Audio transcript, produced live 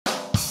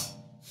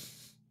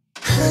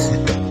Hi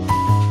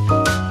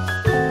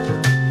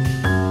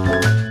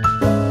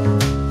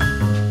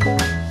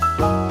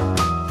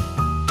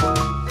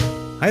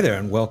there,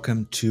 and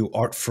welcome to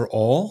Art for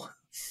All,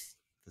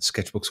 the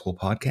Sketchbook Skool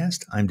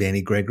podcast. I'm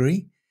Danny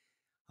Gregory.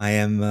 I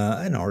am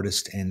an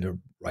artist and a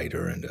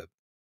writer and a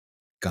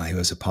guy who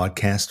has a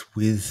podcast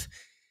with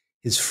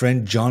his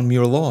friend John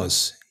Muir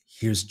Laws.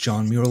 Here's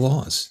John Muir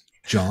Laws.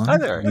 John, Hi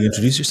there. Can you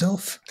introduce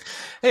yourself?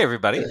 Hey,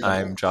 everybody.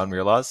 I'm John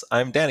Muir Laws.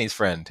 I'm Danny's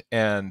friend,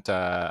 and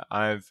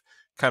I've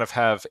kind of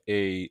have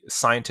a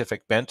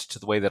scientific bent to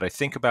the way that I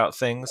think about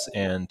things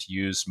and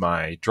use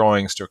my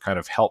drawings to kind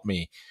of help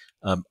me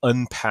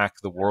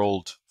unpack the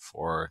world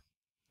for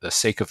the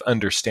sake of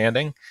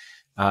understanding.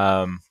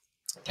 And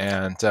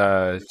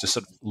just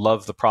sort of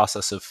love the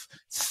process of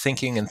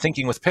thinking and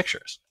thinking with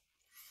pictures.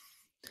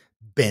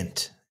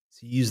 Bent.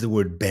 So you use the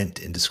word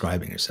bent in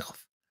describing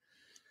yourself.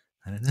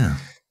 I don't know.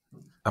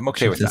 I'm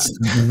okay with that.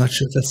 I'm not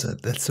sure if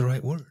that's the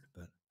right word,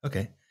 but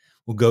okay.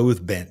 We'll go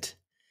with bent.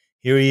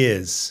 Here he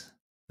is,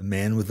 the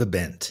man with the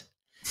bent.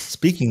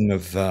 Speaking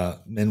of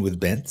men with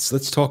bents,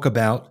 let's talk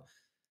about,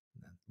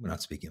 we're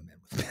not speaking of men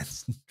with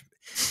bents.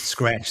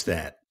 Scratch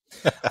that.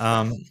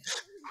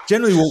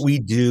 Generally what we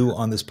do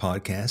on this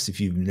podcast, if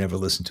you've never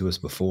listened to us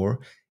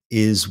before,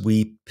 is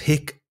we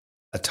pick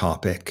a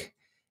topic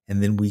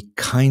and then we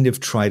kind of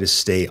try to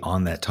stay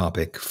on that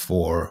topic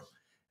for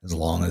as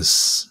long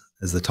as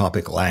the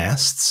topic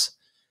lasts.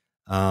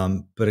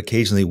 But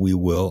occasionally we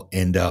will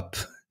end up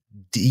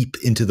deep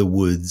into the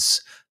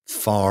woods,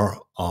 far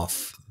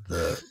off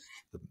the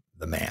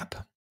map.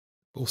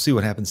 We'll see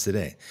what happens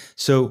today.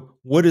 So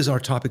what is our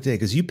topic today?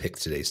 Because you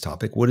picked today's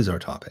topic. What is our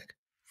topic?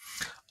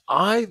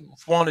 I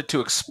wanted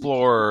to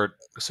explore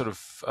sort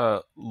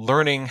of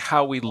learning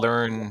how we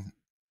learn,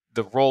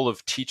 the role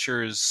of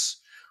teachers,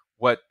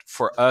 what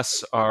for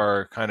us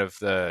are kind of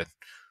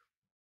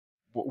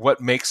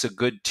what makes a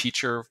good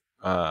teacher,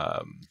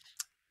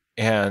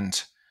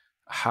 and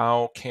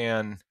how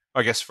can,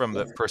 I guess from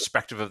the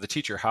perspective of the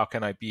teacher, how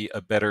can I be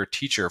a better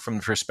teacher? From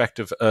the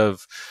perspective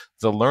of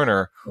the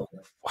learner,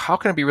 how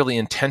can I be really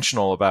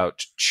intentional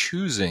about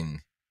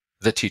choosing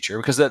the teacher?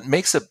 Because that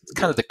makes a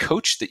kind of the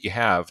coach that you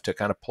have to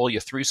kind of pull you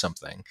through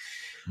something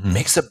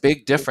makes a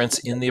big difference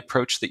in the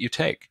approach that you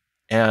take.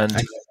 And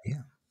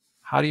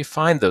how do you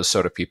find those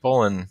sort of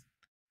people, and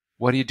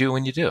what do you do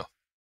when you do?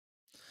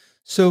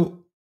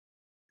 So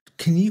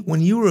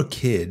when you were a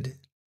kid,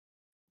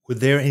 were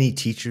there any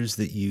teachers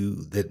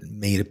that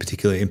made a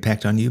particular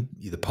impact on you,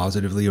 either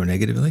positively or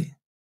negatively?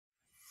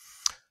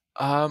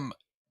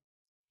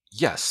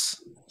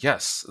 Yes.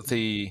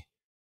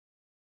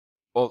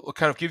 I'll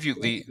kind of give you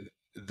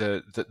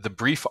the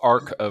brief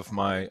arc of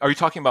my. Are you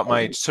talking about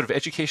my sort of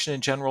education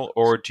in general,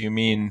 or do you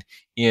mean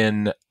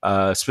in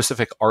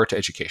specific art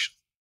education?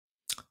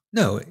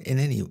 No, in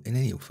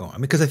any form. I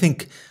mean, because I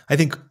think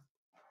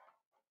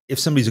if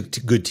somebody's a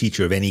good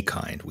teacher of any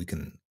kind, we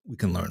can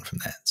learn from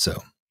that.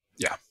 So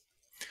yeah.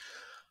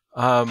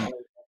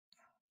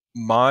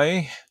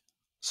 My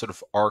sort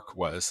of arc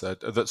was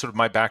that sort of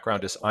my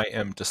background is I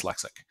am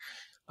dyslexic.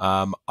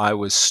 I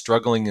was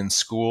struggling in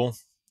school.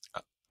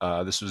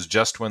 This was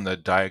just when the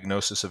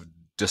diagnosis of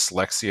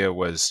dyslexia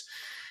was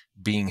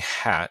being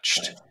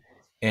hatched,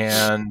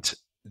 and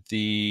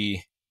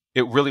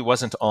it really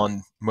wasn't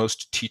on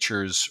most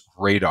teachers'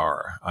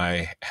 radar.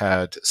 I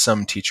had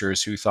some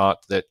teachers who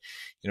thought that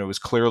it was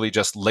clearly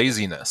just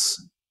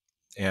laziness,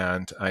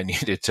 and I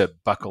needed to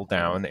buckle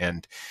down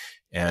and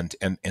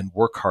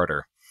work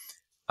harder.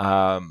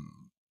 But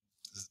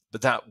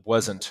that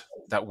wasn't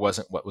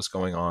what was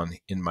going on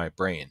in my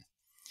brain.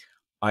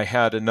 I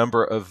had a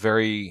number of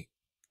very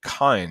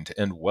kind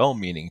and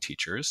well-meaning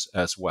teachers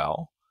as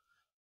well,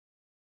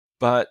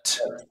 but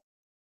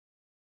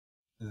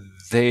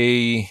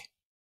a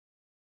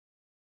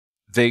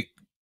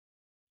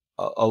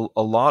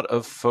lot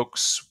of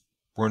folks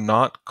were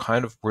not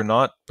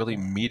really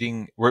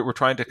meeting. We're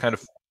trying to kind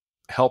of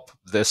help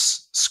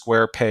this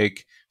square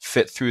peg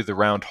fit through the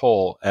round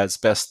hole as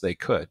best they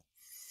could.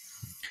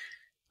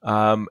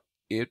 By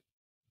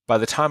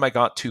the time I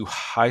got to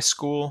high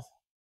school,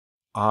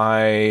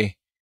 I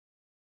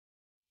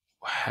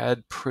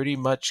had pretty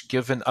much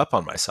given up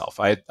on myself.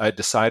 I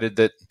decided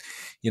that,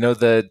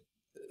 the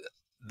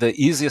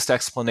easiest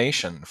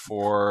explanation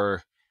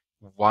for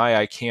why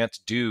I can't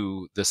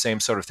do the same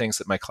sort of things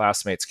that my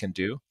classmates can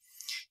do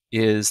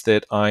is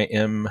that I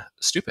am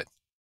stupid.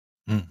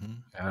 Mm-hmm.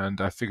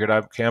 And I figured,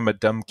 okay, I'm a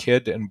dumb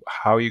kid, and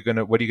what are you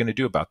gonna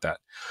do about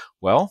that?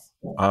 Well,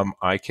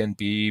 I can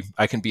be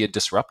a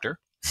disruptor.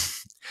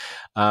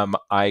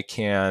 I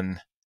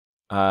can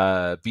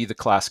be the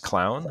class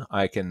clown.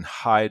 I can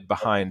hide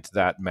behind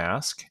that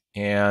mask,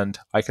 and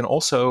I can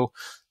also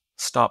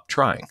stop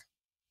trying,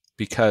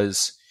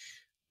 because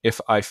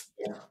if I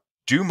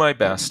do my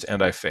best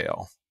and I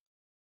fail,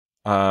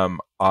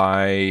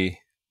 I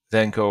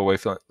then go away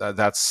feeling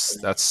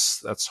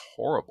that's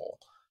horrible.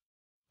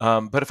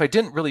 But if I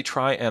didn't really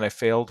try and I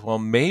failed, well,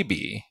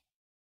 maybe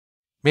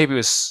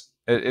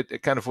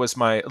it kind of was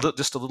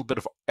just a little bit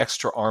of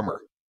extra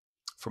armor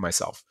for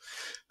myself.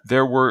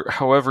 There were,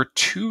 however,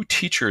 two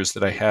teachers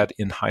that I had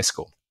in high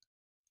school.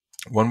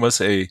 One was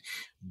a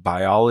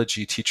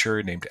biology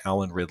teacher named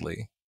Alan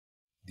Ridley.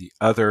 The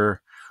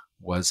other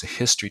was a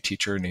history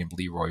teacher named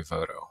Leroy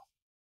Voto.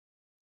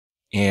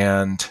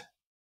 And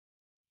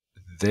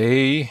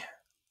they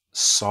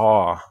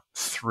saw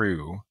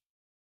through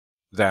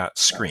that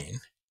screen,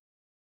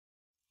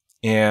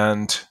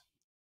 and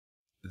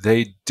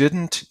they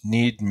didn't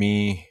need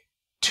me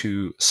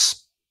to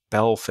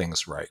spell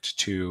things right,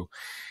 to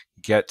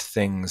get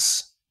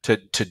things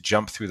to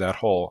jump through that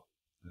hole.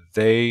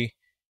 They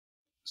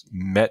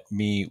met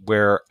me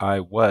where I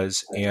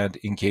was and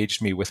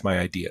engaged me with my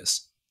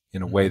ideas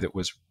in a way that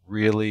was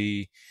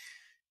really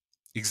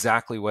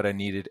exactly what I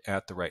needed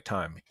at the right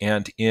time.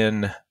 And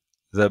in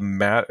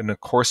the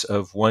course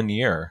of 1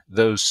 year,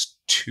 those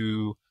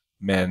two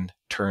men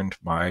turned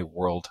my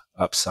world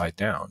upside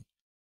down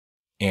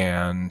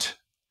and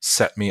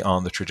set me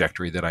on the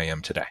trajectory that I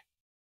am today.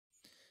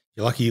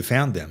 You're lucky you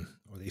found them,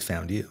 or they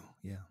found you.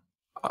 Yeah.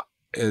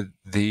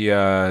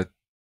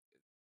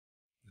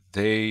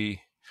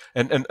 They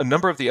and a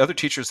number of the other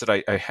teachers that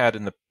I had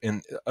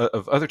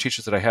of other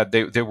teachers that I had,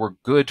 they were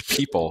good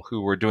people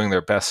who were doing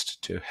their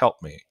best to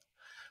help me.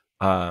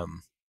 But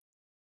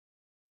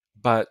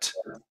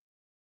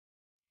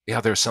yeah,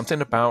 there's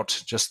something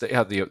about just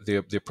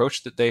the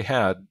approach that they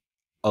had,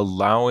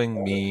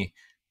 allowing me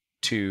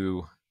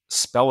to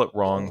spell it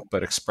wrong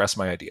but express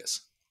my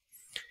ideas,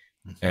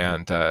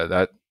 and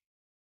that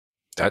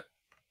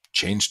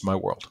changed my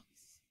world.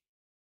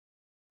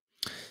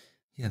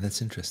 Yeah,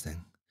 that's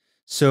interesting.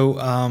 So,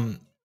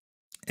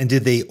 and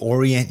did they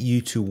orient you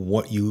to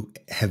what you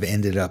have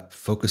ended up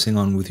focusing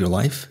on with your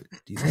life,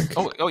 do you think?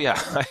 Oh yeah.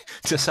 I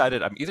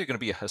decided I'm either going to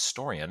be a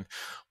historian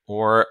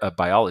or a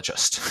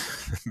biologist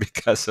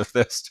because of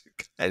those two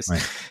guys.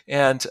 Right.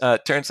 And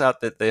it turns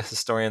out that the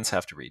historians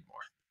have to read more.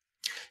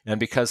 And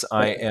because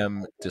I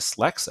am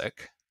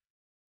dyslexic,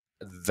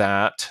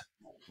 that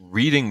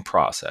reading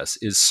process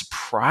is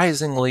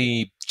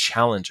surprisingly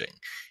challenging.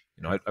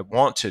 I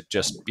want to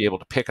just be able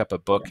to pick up a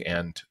book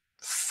and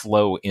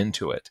flow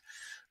into it,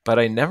 but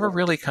I never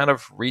really kind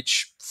of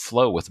reach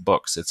flow with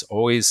books. It's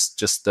always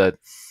just that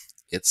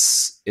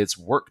it's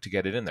work to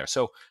get it in there.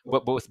 So,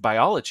 but with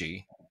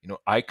biology,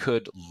 I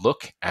could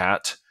look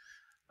at,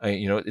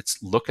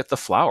 look at the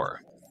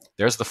flower.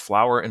 There's the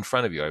flower in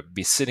front of you. I'd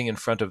be sitting in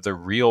front of the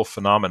real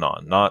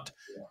phenomenon, not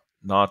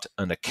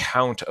an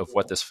account of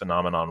what this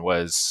phenomenon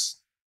was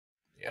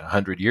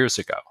 100 years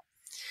ago.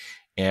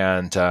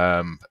 And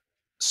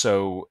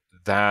so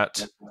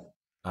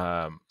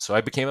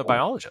I became a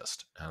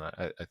biologist.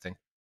 And I think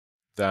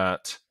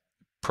that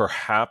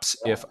perhaps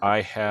if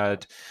I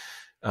had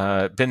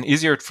been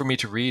easier for me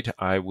to read,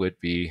 I would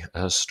be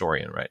a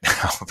historian right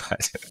now.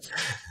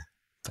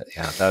 but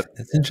yeah,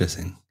 that's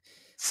interesting.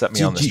 Set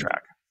me on this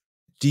track.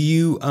 Do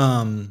you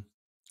have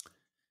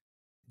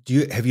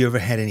you ever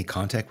had any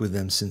contact with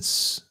them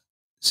since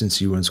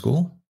you were in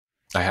school?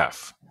 I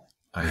have,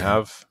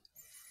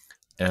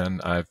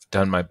 and I've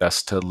done my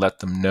best to let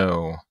them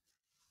know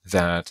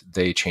that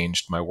they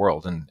changed my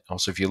world. And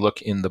also, if you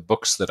look in the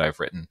books that I've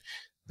written,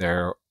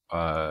 the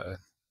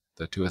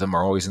two of them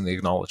are always in the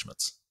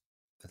acknowledgments.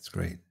 That's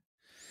great.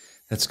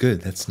 That's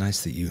good. That's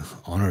nice that you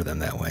honor them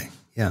that way.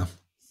 Yeah.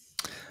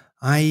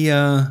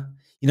 I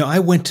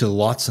went to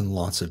lots and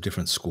lots of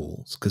different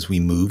schools because we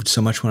moved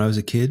so much when I was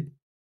a kid.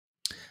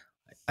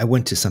 I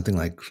went to something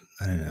like,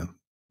 I don't know,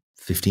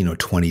 15 or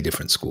 20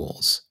 different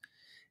schools,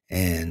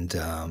 and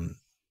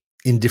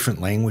in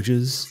different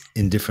languages,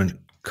 in different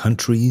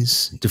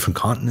countries, different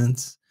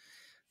continents.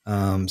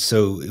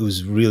 So it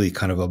was really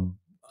kind of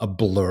a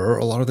blur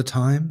a lot of the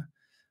time.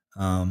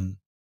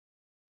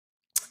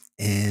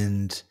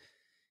 And,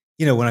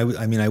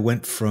 when I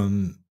went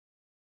from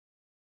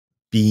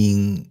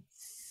being,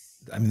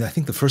 I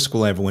think the first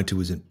school I ever went to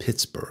was in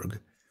Pittsburgh.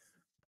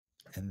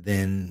 And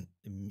then,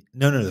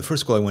 no, the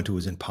first school I went to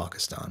was in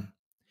Pakistan.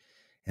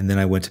 And then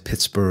I went to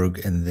Pittsburgh,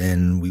 and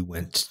then we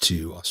went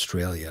to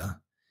Australia.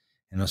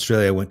 In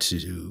Australia, I went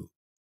to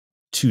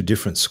 2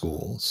 different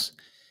schools.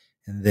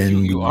 And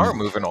then you are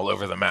moving all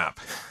over the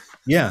map.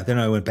 Yeah. Then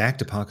I went back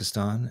to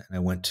Pakistan, and I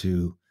went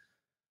to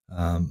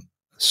a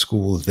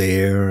school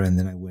there. And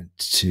then I went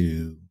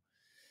to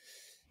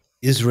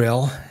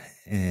Israel,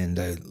 and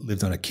I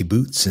lived on a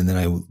kibbutz. And then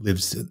I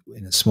lived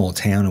in a small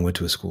town and went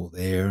to a school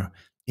there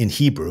in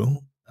Hebrew.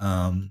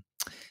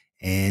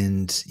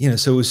 And,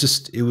 so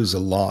it was a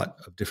lot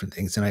of different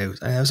things. And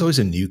I was always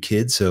a new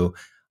kid. So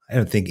I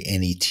don't think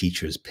any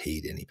teachers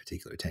paid any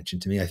particular attention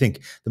to me. I think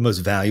the most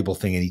valuable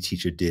thing any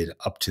teacher did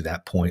up to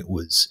that point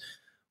was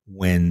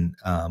when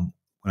I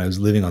was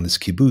living on this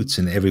kibbutz,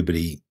 and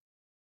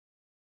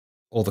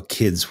all the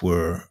kids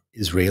were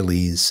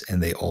Israelis,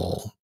 and they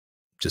all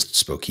just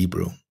spoke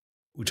Hebrew,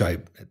 which I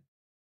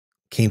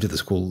came to the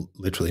school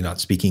literally not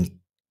speaking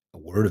a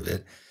word of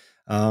it.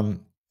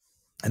 And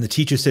the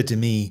teacher said to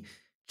me,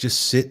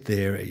 just sit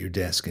there at your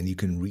desk, and you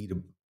can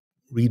read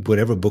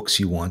whatever books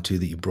you want to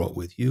that you brought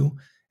with you,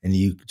 and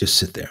you just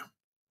sit there,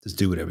 just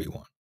do whatever you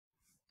want.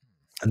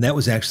 And that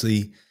was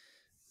actually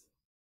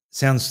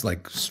sounds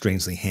like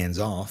strangely hands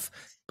off,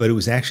 but it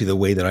was actually the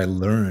way that I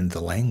learned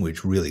the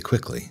language really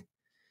quickly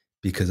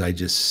because I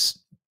just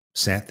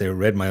sat there,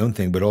 read my own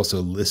thing, but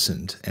also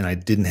listened, and I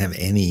didn't have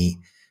any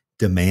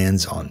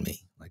demands on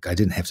me. Like I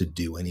didn't have to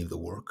do any of the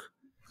work,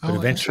 but Oh,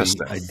 eventually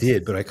interesting. I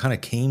did. But I kind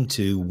of came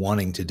to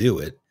wanting to do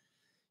it,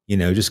 you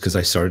know, just because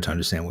I started to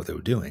understand what they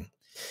were doing.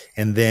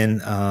 And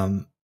then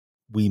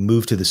we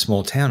moved to the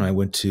small town. I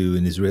went to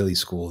an Israeli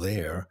school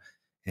there,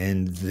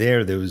 and there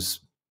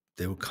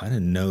were kind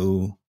of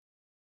no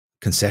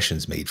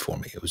concessions made for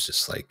me. It was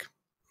just like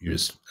you're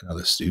just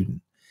another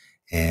student,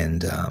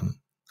 and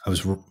I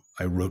was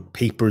I wrote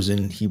papers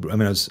in Hebrew. I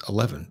mean, I was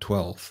 11,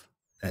 12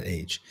 that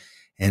age,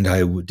 and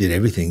did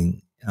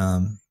everything.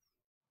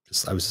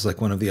 I was just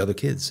like one of the other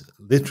kids.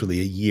 Literally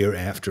a year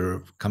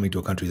after coming to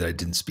a country that I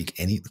didn't speak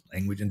any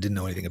language and didn't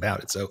know anything about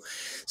it. So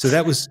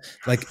that was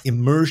like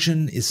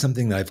immersion is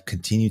something that I've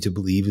continued to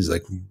believe is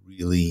like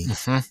really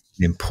Hmm. an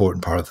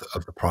important part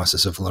of the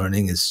process of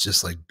learning is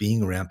just like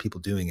being around people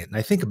doing it. And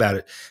I think about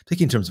it,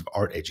 particularly in terms of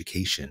art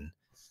education.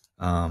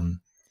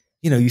 Um,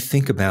 you know, you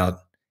think about,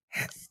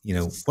 you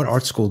know, what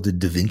art school did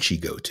Da Vinci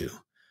go to?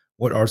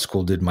 What art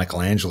school did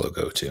Michelangelo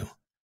go to?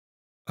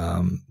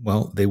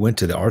 Well, they went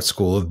to the art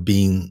school of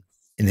being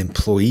an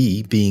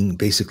employee, being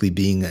basically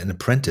being an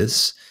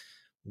apprentice,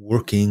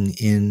 working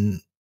in,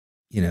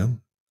 you know,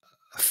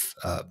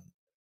 uh,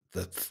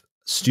 the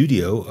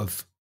studio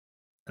of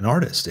an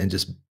artist and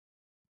just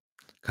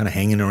kind of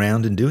hanging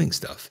around and doing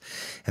stuff.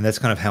 And that's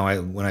kind of how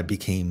when I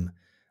became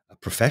a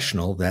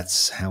professional,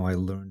 that's how I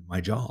learned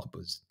my job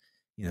was,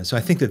 you know, so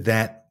I think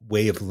that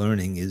way of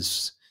learning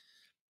is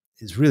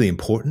really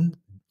important.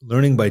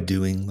 Learning by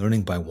doing,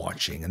 learning by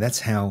watching. And that's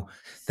how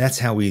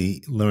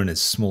we learn as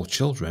small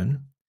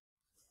children.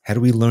 How do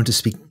we learn to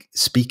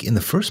speak in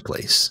the first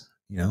place?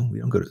 You know, we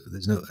don't go to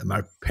there's no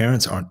our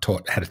parents aren't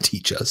taught how to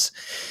teach us.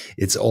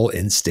 It's all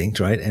instinct,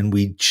 right? And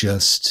we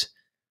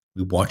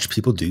watch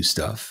people do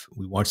stuff.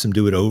 We watch them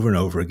do it over and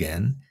over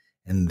again.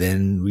 And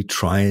then we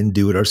try and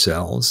do it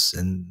ourselves.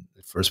 And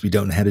at first we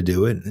don't know how to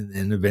do it. And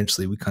then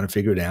eventually we kind of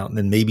figure it out. And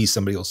then maybe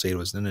somebody will say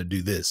to us, no,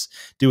 do this,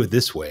 do it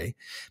this way.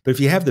 But if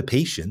you have the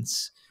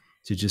patience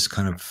to just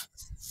kind of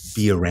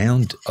be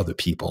around other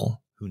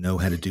people who know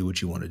how to do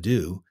what you want to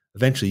do,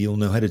 eventually you'll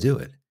know how to do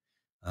it.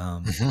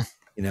 Um, Hmm.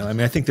 you know, I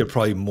mean, I think there are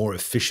probably more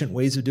efficient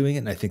ways of doing it.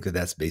 And I think that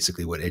that's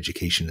basically what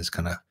education is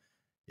kind of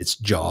its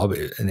job,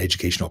 an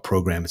educational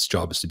program, its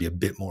job is to be a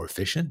bit more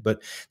efficient.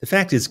 But the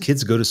fact is,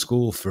 kids go to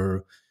school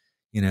for,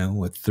 you know,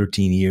 what,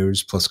 13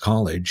 years plus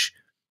college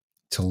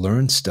to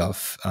learn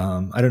stuff.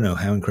 I don't know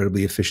how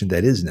incredibly efficient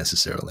that is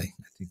necessarily.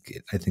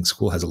 I think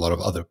school has a lot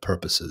of other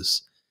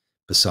purposes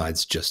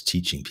besides just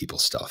teaching people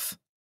stuff.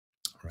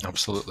 Right.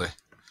 Absolutely.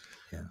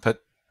 Yeah.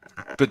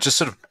 But just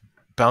sort of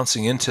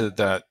bouncing into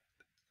that,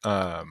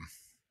 um,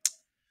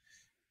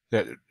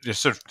 that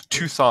just sort of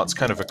two thoughts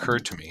kind of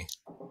occurred to me.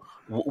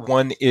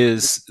 One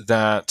is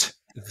that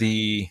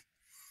the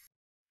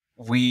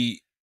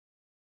we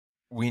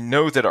we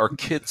know that our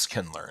kids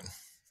can learn.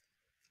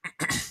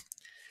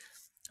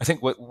 I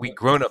think what we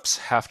grown-ups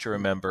have to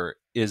remember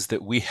is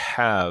that we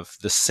have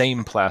the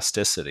same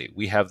plasticity.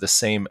 We have the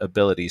same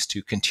abilities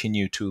to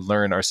continue to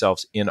learn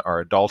ourselves in our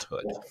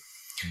adulthood,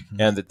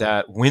 Mm-hmm. and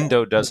that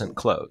window doesn't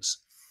close.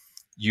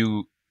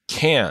 You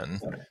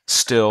can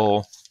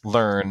still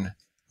learn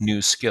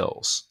new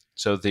skills.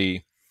 So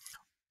the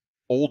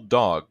old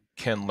dog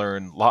can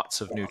learn lots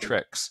of new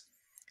tricks,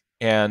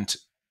 and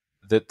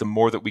that the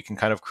more that we can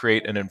kind of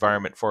create an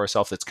environment for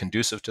ourselves that's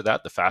conducive to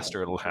that, the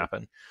faster it'll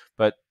happen.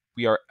 But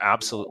we are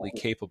absolutely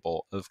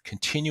capable of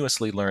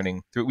continuously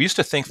learning through. We used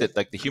to think that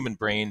like the human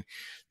brain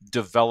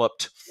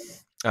developed,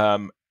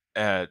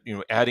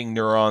 adding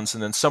neurons,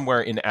 and then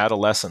somewhere in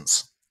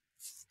adolescence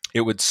it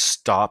would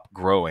stop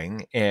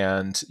growing,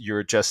 and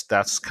you're just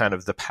that's kind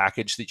of the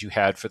package that you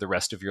had for the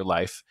rest of your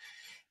life,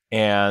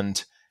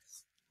 and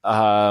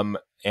um,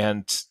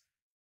 and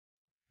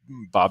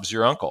Bob's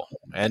your uncle,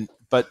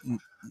 but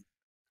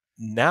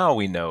now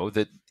we know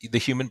that the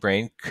human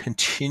brain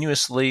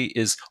continuously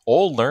is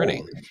all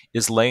learning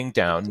is laying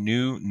down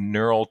new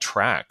neural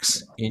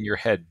tracks in your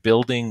head,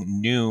 building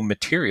new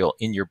material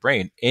in your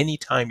brain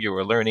anytime you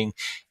are learning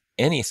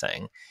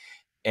anything.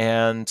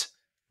 And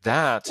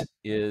that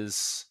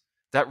is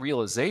that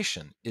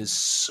realization is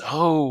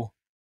so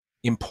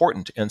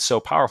important and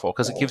so powerful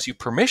because it gives you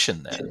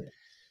permission then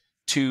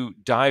to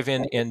dive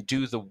in and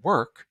do the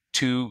work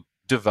to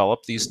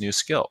develop these new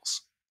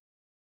skills.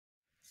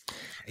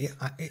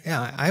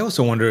 Yeah, I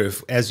also wonder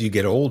if, as you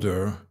get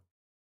older,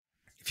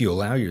 if you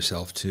allow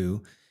yourself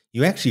to,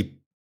 you actually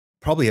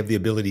probably have the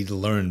ability to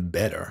learn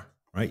better,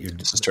 right?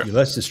 This is true. You're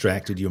less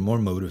distracted, you're more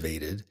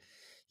motivated.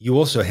 You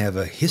also have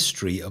a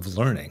history of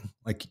learning.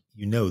 Like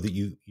you know that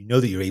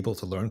you're able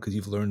to learn because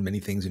you've learned many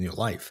things in your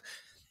life.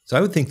 So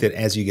I would think that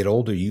as you get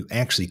older, you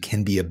actually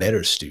can be a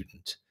better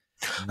student,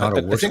 not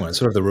a I worse think one. It's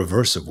sort of the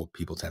reverse of what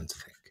people tend to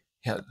think.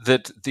 yeah,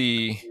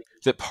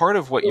 that part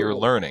of what you're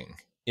learning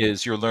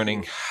is you're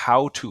learning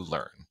how to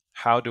learn.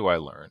 How do I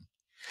learn?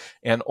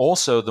 And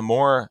also, the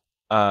more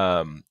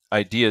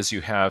ideas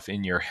you have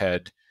in your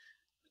head,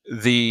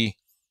 the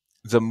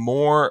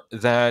more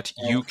that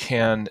you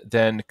can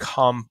then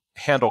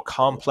handle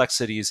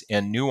complexities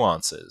and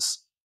nuances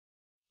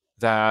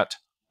that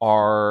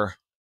are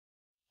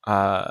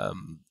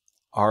um,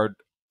 are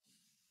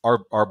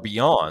are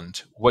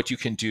beyond what you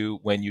can do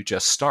when you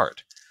just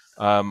start.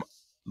 Um,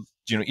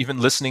 even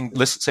listening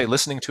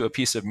to a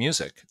piece of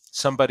music.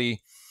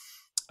 Somebody,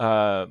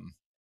 um,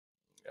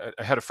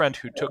 I had a friend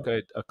who took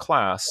a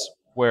class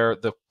where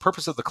the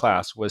purpose of the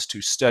class was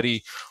to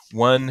study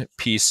one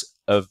piece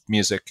of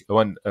music,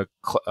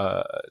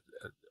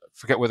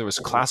 forget whether it was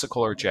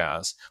classical or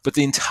jazz, but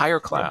the entire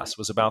class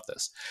was about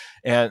this,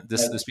 and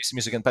this piece of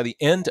music. And by the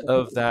end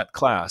of that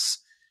class,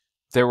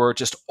 there were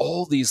just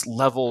all these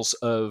levels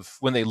of,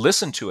 when they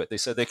listened to it, they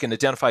said they can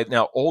identify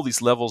now all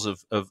these levels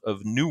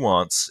of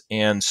nuance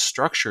and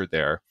structure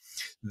there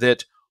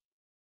that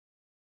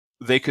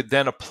they could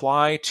then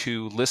apply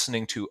to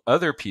listening to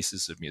other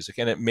pieces of music.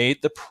 And it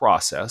made the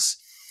process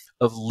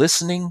of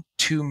listening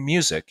to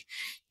music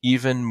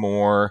even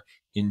more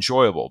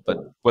enjoyable. But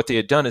what they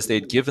had done is they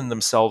had given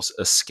themselves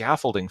a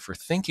scaffolding for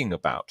thinking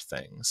about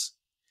things.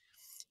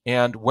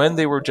 And when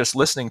they were just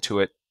listening to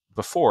it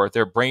before,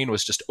 their brain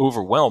was just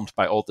overwhelmed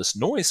by all this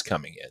noise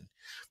coming in.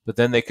 But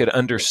then they could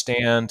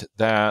understand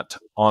that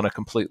on a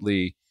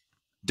completely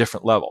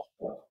different level.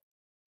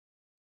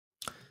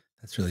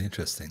 That's really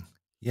interesting.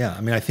 Yeah.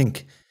 I mean, I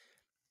think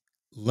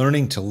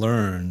learning to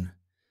learn,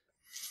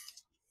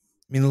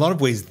 I mean, in a lot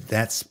of ways,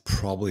 that's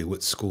probably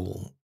what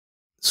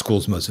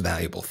school's most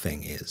valuable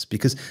thing is,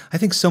 because I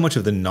think so much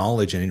of the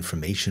knowledge and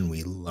information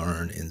we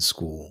learn in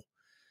school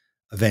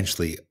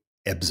eventually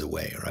ebbs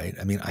away, right?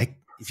 I mean,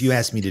 if you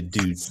ask me to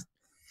do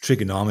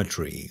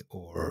trigonometry,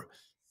 or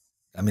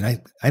I mean,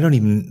 I don't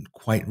even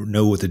quite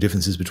know what the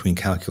difference is between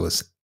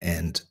calculus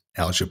and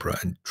algebra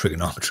and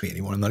trigonometry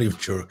anymore. I'm not even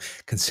sure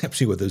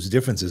conceptually what those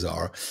differences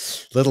are,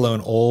 let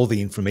alone all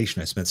the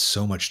information I spent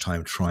so much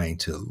time trying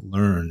to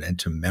learn and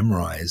to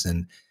memorize.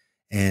 And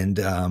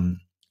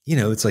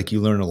it's like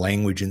you learn a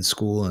language in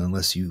school, and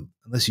unless you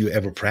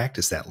ever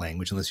practice that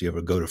language, unless you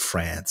ever go to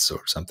France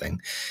or something,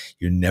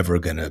 you're never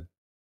going to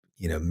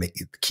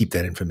keep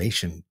that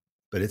information.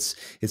 But it's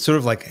sort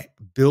of like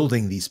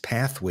building these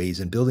pathways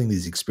and building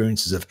these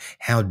experiences of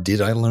how did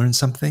I learn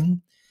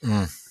something?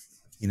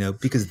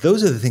 Because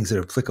those are the things that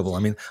are applicable. I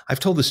mean, I've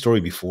told this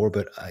story before,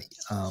 but I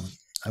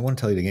want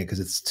to tell it again because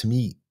it's, to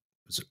me, it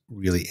was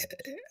really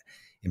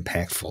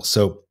impactful.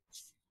 So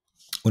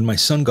when my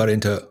son got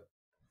into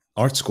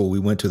art school, we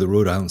went to the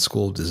Rhode Island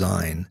School of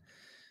Design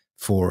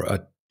for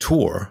a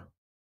tour,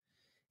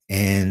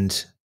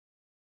 and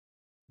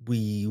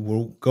we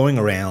were going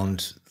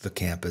around the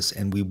campus,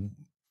 and we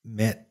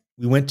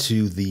went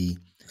to the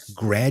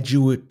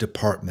graduate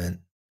department.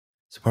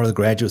 It's part of the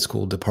graduate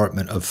school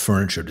department of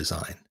furniture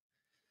design.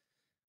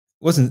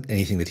 It wasn't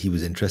anything that he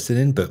was interested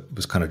in, but it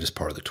was kind of just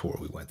part of the tour.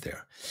 We went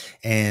there,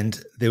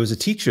 and there was a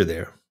teacher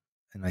there,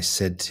 and I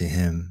said to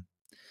him,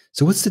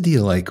 "So what's the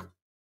deal? Like,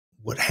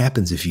 what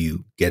happens if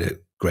you get a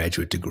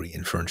graduate degree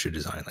in furniture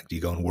design? Like, do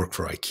you go and work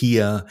for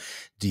IKEA?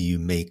 Do you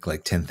make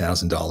like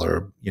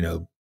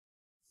 $10,000,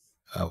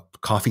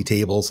 coffee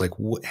tables? Like,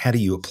 how do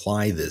you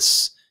apply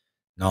this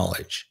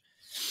knowledge?"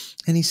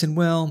 And he said,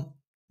 "Well,"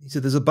 he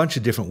said, "there's a bunch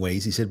of different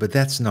ways." He said, "But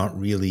that's not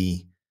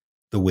really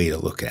the way to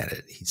look at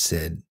it." He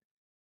said,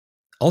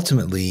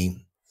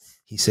 "Ultimately,"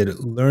 he said,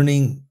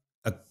 learning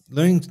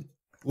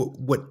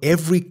what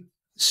every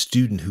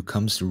student who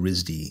comes to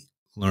RISD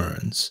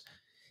learns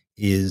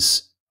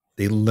is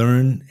they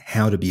learn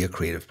how to be a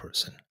creative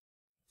person.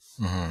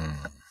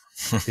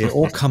 They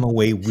all come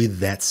away with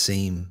that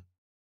same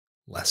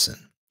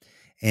lesson.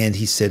 And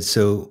he said,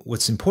 so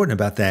what's important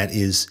about that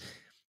is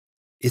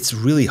it's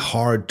really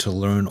hard to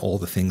learn all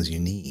the things you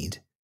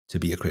need to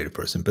be a creative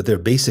person, but they're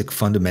basic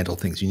fundamental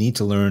things. You need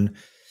to learn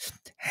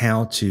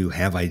how to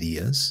have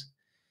ideas.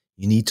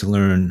 You need to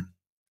learn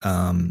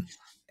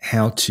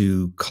how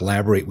to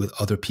collaborate with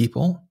other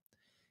people.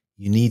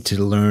 You need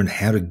to learn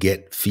how to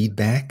get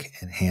feedback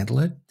and handle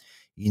it.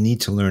 You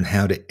need to learn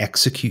how to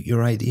execute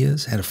your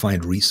ideas, how to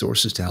find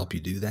resources to help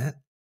you do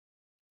that.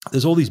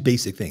 There's all these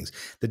basic things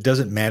that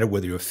doesn't matter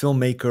whether you're a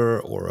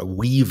filmmaker or a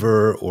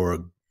weaver or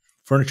a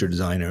furniture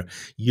designer,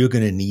 you're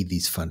going to need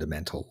these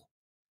fundamental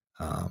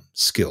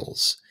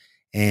skills.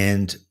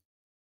 And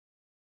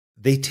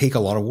they take a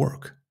lot of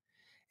work.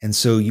 And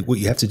so what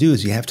you have to do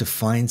is you have to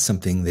find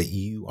something that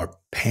you are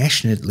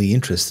passionately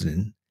interested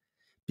in,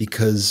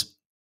 because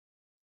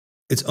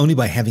it's only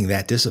by having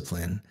that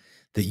discipline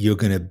that you're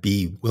going to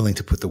be willing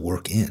to put the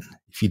work in.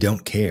 If you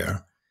don't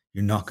care,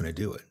 you're not going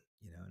to do it.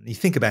 And you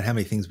think about how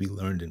many things we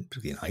learned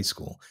particularly in high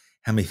school,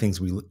 how many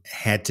things we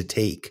had to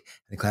take,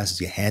 the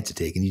classes you had to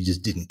take, and you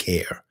just didn't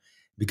care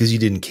because you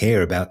didn't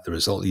care about the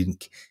result.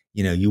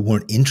 You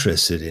weren't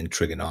interested in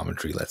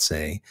trigonometry, let's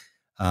say,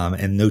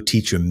 and no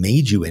teacher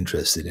made you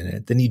interested in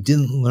it. Then you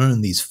didn't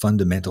learn these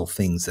fundamental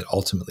things that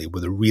ultimately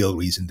were the real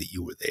reason that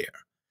you were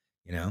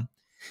there.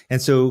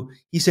 And so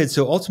he said,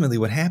 so ultimately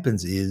what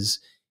happens is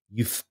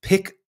you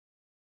pick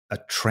a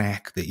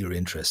track that you're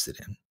interested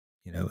in.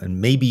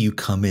 and maybe you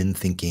come in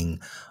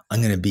thinking,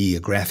 I'm going to be a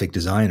graphic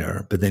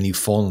designer, but then you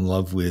fall in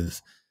love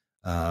with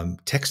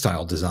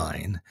textile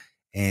design,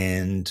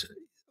 and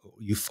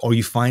you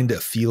find a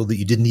field that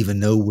you didn't even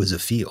know was a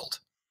field.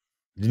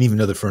 You didn't even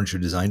know that furniture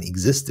design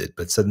existed,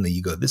 but suddenly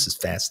you go, this is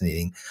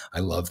fascinating.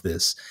 I love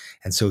this.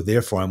 And so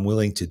therefore I'm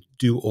willing to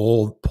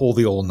pull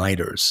the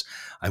all-nighters.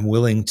 I'm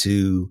willing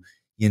to,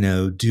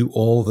 do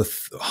all the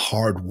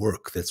hard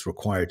work that's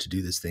required to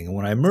do this thing. And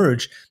when I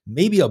emerge,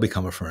 maybe I'll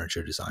become a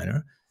furniture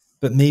designer,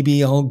 but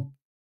maybe I'll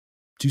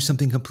do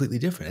something completely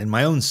different. And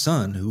my own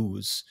son,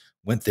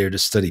 went there to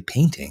study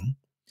painting,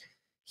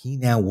 he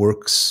now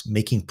works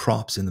making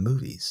props in the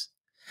movies.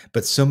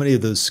 But so many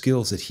of those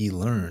skills that he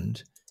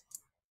learned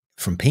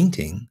from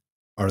painting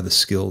are the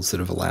skills that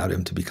have allowed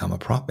him to become a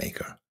prop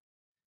maker,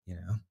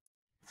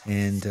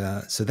 and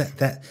so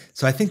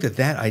I think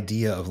that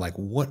idea of like,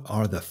 what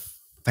are the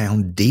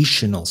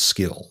foundational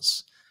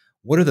skills,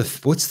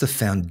 what's the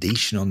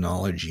foundational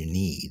knowledge you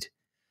need,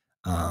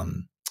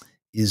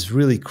 is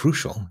really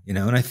crucial, and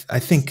I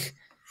think,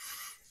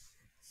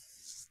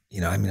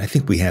 I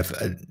think we have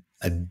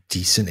a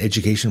decent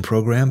education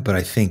program, but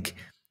I think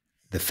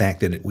the fact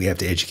that we have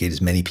to educate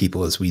as many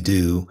people as we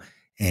do,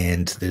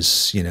 and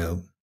there's,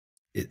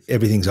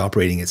 everything's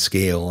operating at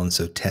scale. And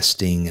so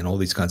testing and all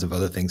these kinds of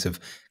other things have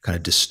kind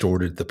of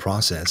distorted the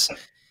process,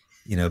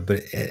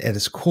 but at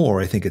its core,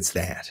 I think it's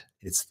that,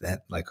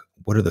 like,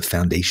 what are the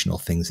foundational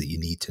things that you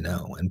need to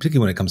know? And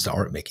particularly when it comes to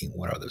art making,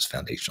 what are those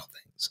foundational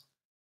things?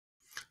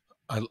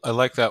 I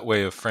like that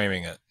way of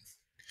framing it.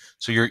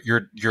 So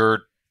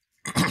you're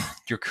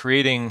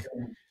creating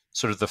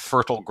sort of the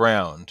fertile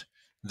ground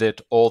that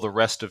all the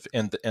rest of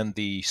and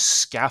the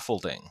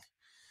scaffolding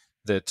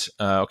that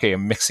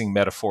I'm mixing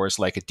metaphors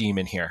like a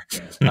demon here.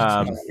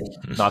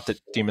 Not that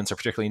demons are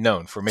particularly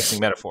known for mixing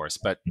metaphors,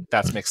 but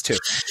that's mixed too.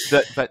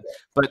 But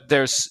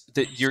there's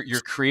that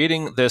you're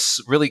creating this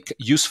really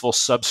useful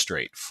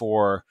substrate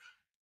for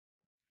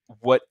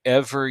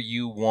whatever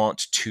you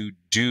want to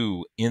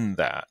do in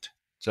that.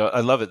 So I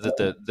love it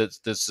that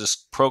there's this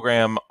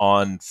program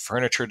on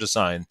furniture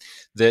design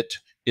that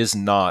is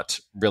not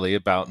really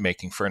about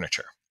making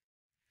furniture.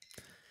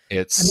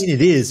 It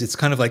is. It's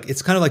kind of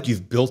like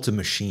you've built a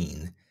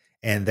machine,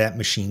 and that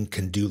machine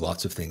can do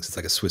lots of things. It's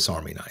like a Swiss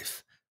Army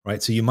knife,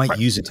 right? So you might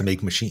use it to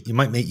make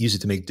use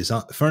it to make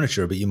design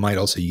furniture, but you might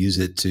also use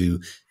it to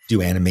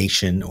do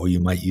animation, or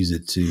you might use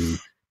it to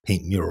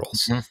paint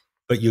murals. Mm-hmm.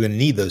 But you're going to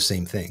need those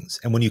same things.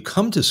 And when you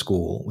come to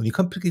school,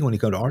 particularly when you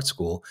go to art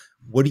school,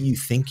 what do you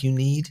think you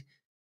need?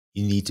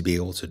 You need to be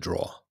able to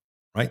draw,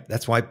 right?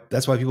 That's why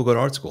people go to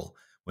art school.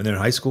 When they're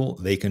in high school,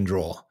 they can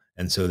draw,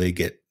 and so they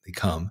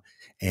come.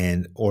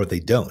 Or they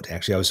don't.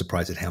 Actually, I was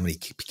surprised at how many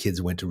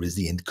kids went to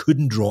RISD and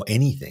couldn't draw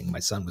anything. My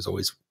son was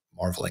always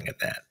marveling at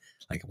that.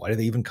 Like, why did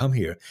they even come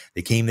here?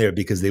 They came there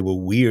because they were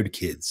weird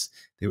kids.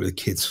 They were the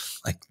kids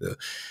like the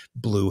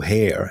blue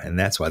hair, and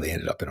that's why they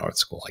ended up in art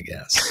school, I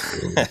guess.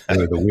 They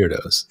were the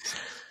weirdos.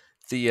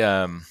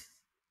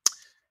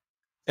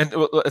 And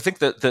I think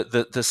that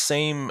the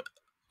same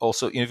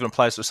also even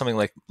applies to something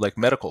like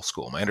medical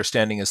school. My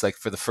understanding is, like,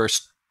 for the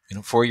first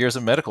 4 years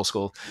of medical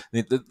school,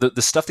 the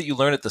stuff that you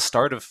learn at the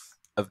start of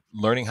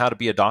learning how to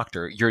be a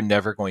doctor, you're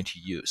never going to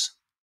use.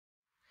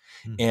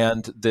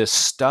 And this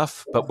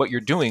stuff, but what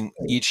you're doing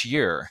each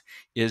year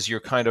is you're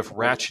kind of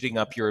ratcheting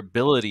up your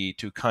ability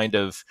to kind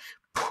of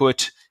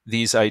put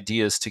these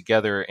ideas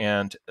together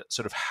and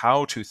sort of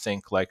how to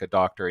think like a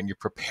doctor. And you're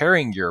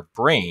preparing your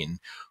brain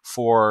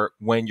for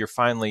when you're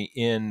finally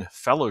in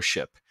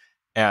fellowship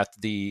at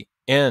the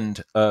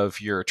end of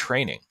your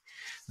training,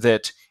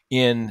 that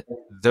in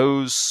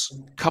those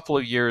couple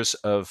of years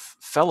of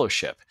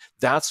fellowship,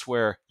 that's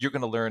where you're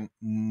going to learn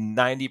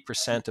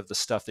 90% of the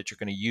stuff that you're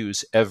going to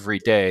use every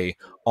day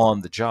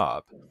on the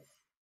job.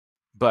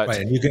 But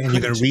right.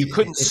 You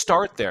couldn't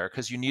start there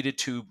because you needed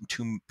to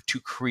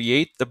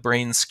create the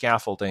brain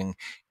scaffolding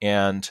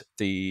and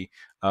the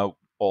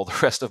all the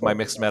rest of my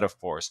mixed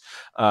metaphors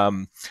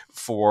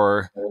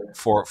for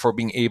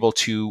being able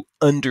to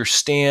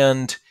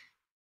understand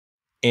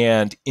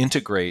and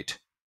integrate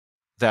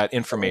that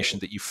information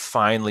that you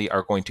finally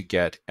are going to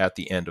get at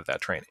the end of that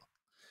training.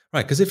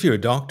 Right, because if you're a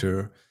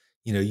doctor,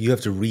 you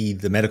have to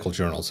read the medical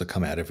journals that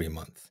come out every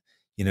month.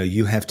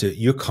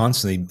 You're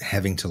constantly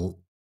having to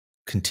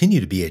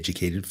continue to be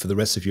educated for the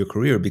rest of your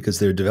career, because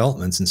there are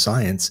developments in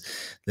science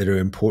that are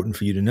important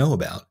for you to know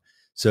about.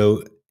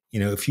 So,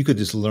 if you could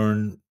just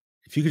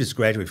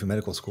graduate from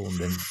medical school and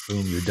then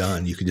boom, you're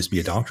done, you could just be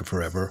a doctor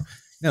forever.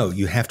 No,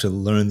 you have to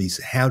learn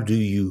these. How do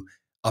you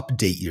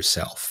update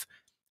yourself?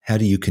 How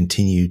do you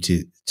continue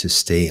to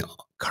stay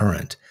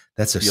current?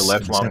 That's be a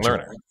lifelong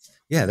learner.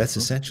 Yeah, that's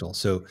essential.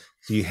 So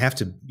you have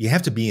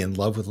to be in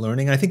love with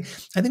learning. I think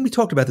we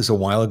talked about this a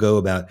while ago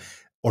about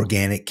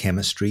organic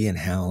chemistry and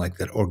how, like,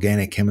 that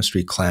organic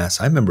chemistry class,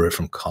 I remember it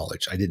from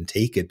college. I didn't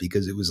take it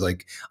because it was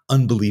like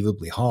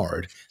unbelievably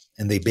hard,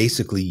 and they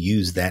basically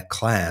used that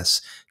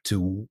class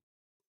to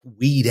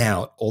weed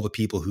out all the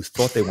people who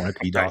thought they wanted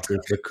to be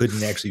doctors but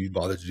couldn't actually be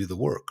bothered to do the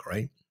work,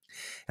 right?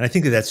 And I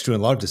think that that's true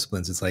in a lot of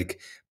disciplines. It's like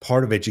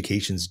part of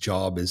education's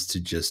job is to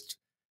just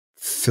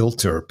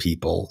filter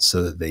people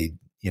so that they,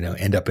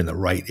 end up in the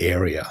right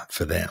area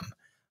for them.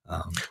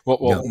 Well, You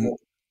well, know,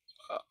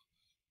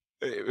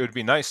 it would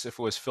be nice if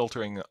it was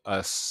filtering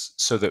us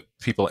so that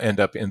people end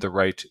up in the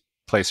right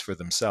place for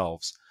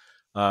themselves.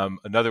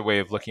 Another way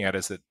of looking at it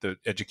is that the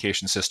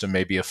education system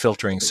may be a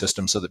filtering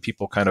system so that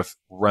people kind of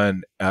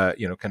run,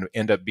 kind of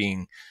end up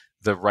being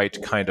the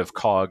right kind of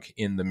cog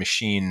in the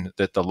machine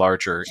that the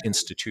larger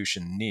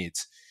institution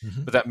needs.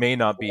 mhm. But that may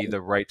not be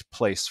the right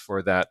place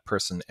for that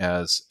person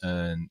as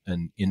an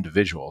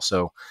individual.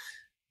 So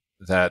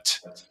that,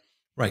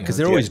 Right, because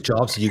there are the always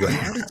jobs that you go,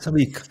 how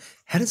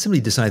did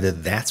somebody decide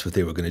that that's what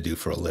they were going to do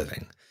for a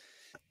living?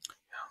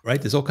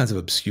 Right? There's all kinds of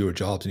obscure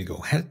jobs, and you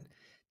go,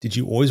 did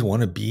you always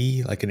want to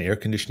be like an air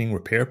conditioning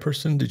repair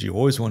person? Did you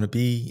always want to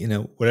be,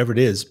 whatever it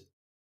is?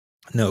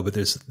 No, but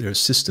there's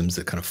systems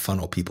that kind of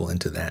funnel people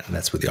into that, and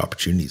that's where the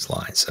opportunities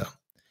lie. So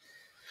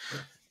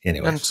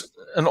anyway,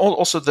 and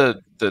also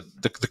the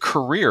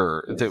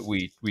career that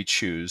we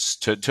choose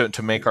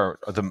to make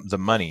the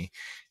money,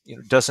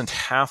 doesn't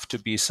have to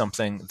be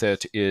something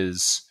that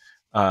is,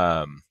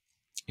 what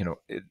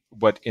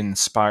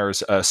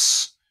inspires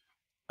us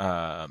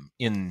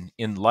in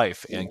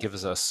life and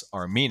gives us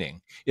our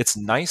meaning. It's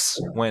nice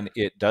when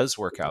it does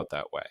work out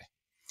that way,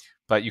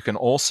 but you can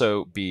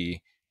also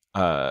be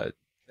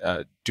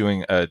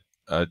doing a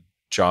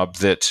job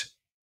that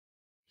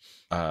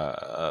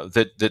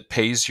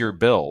pays your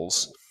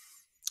bills,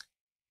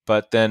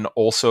 but then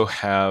also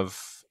have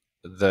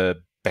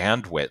the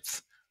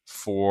bandwidth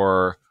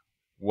for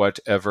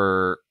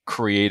whatever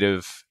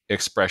creative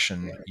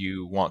expression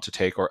you want to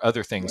take, or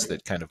other things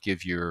that kind of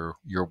give your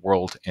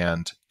world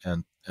and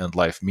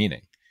life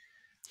meaning.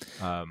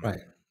 right.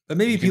 But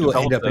maybe You can people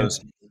end develop up in. those.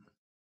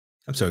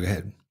 I'm sorry. Go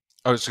ahead.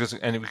 Oh,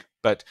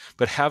 but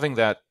having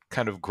that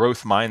kind of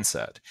growth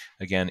mindset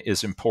again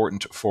is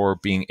important for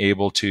being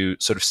able to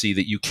sort of see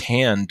that you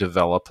can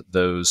develop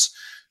those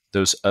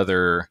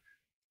other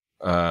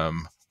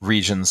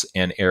regions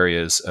and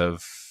areas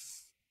of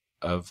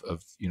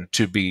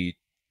to be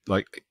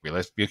like,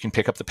 realize you can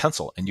pick up the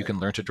pencil and you can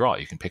learn to draw.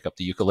 You can pick up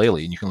the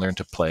ukulele and you can learn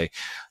to play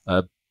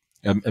a,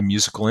 a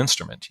musical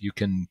instrument. You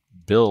can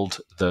build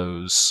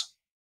those.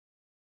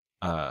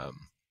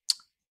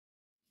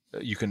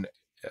 You can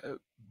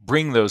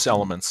bring those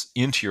elements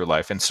into your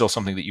life, and still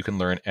something that you can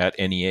learn at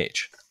any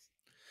age.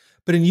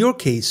 But in your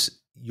case,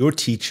 your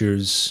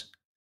teachers,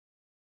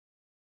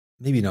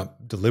 maybe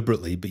not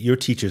deliberately, but your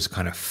teachers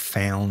kind of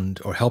found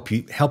or helped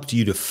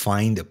you to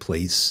find a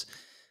place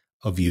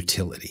of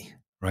utility,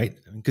 right?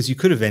 Because you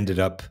could have ended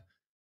up,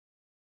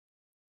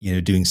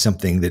 doing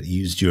something that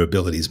used your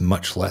abilities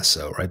much less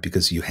so, right?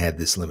 Because you had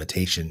this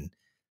limitation.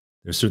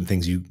 There's certain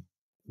things you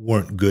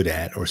weren't good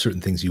at, or certain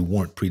things you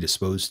weren't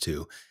predisposed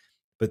to.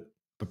 But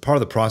but part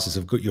of the process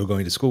of your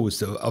going to school was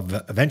to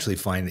eventually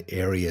find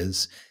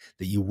areas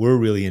that you were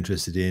really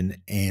interested in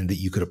and that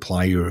you could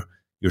apply your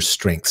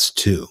strengths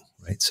to,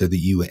 right? So that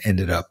you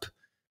ended up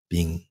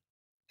being.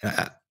 Do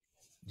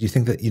you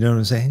think that you know what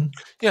I'm saying?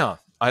 Yeah,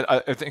 I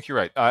think you're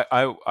right.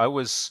 I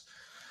was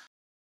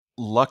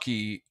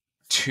lucky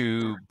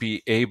to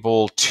be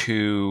able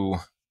to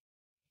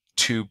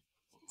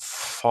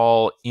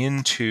fall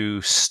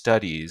into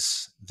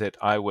studies that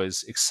I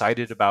was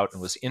excited about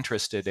and was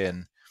interested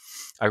in.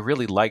 I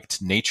really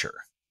liked nature,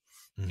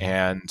 Mm-hmm.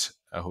 and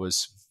I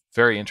was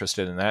very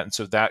interested in that, and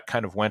so that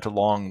kind of went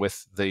along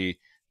with the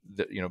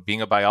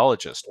being a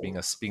biologist, being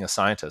a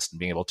scientist, and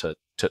being able to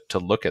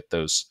look at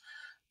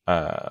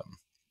um,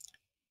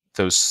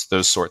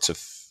 those sorts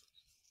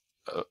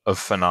of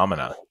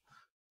phenomena.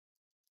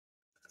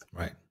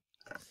 Right.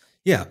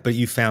 Yeah, but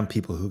you found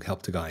people who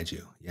helped to guide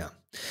you. Yeah.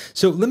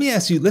 So let me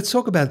ask you. Let's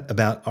talk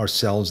about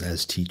ourselves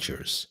as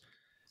teachers,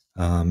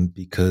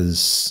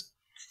 because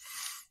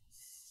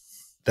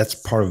that's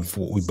part of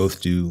what we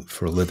both do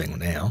for a living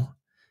now.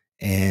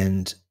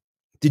 And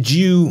did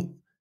you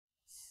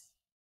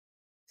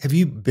have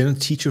you been a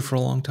teacher for a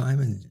long time?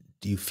 And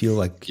do you feel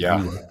like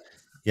Yeah.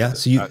 yeah?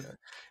 So you,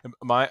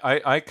 Uh,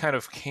 I kind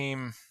of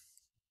came.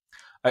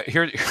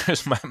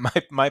 Here's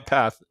my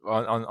path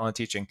on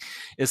teaching,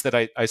 is that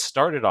I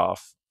started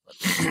off.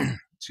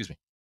 Excuse me.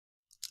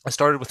 I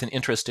started with an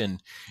interest in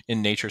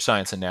nature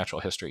science and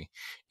natural history,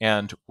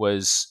 and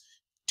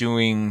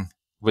doing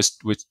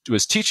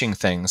was teaching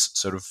things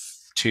sort of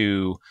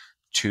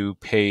to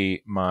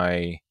pay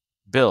my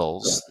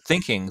bills,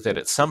 thinking that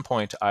at some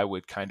point I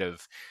would kind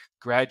of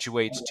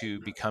graduate to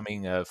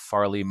becoming a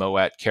Farley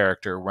Moet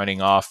character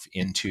running off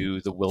into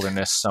the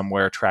wilderness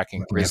somewhere, tracking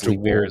looking after grizzly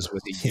bears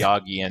wolves. with a Yeah.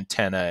 Yagi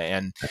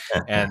antenna,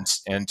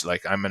 and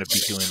like, I'm going to be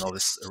doing all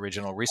this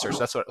original research.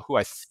 That's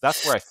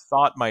where I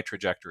thought my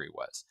trajectory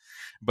was,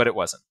 but it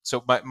wasn't.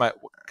 So my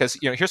because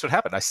here's what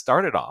happened. I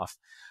started off,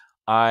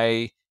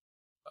 I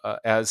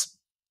as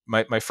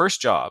my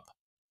first job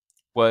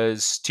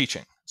was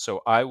teaching.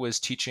 So I was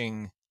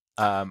teaching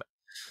um,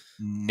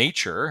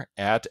 nature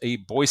at a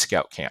Boy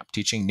Scout camp,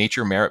 teaching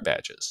nature merit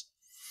badges.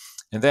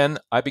 And then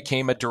I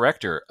became a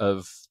director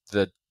of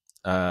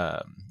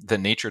the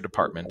nature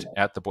department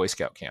at the Boy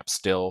Scout camp,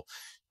 still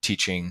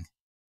teaching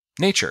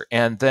nature.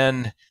 And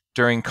then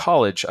during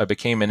college, I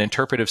became an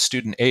interpretive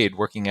student aide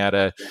working at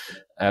a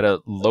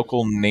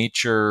local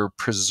nature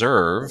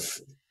preserve,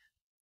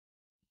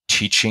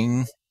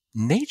 teaching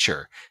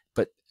nature.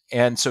 But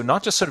and so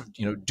not just sort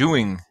of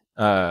doing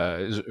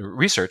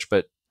research,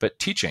 but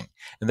teaching.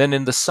 And then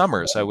in the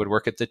summers, I would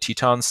work at the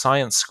Teton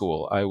Science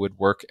School. I would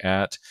work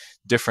at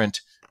different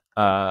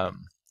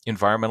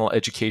environmental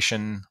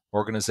education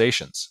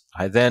organizations.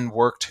 I then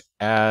worked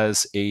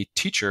as a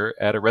teacher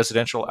at a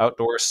residential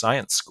outdoor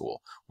science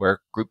school where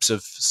groups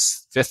of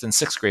fifth and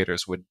sixth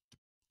graders would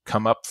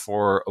come up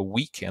for a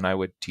week and I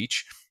would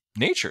teach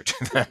nature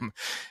to them.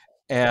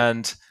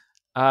 And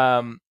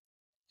then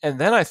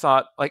I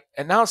thought,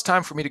 and now it's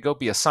time for me to go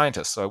be a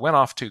scientist. So I went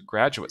off to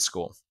graduate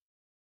school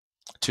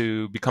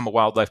to become a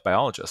wildlife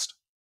biologist.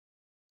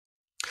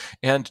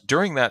 And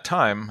during that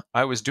time,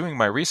 I was doing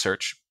my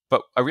research,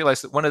 but I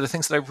realized that one of the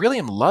things that I really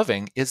am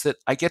loving is that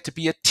I get to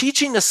be a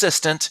teaching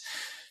assistant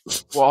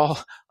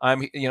while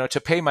I'm,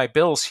 to pay my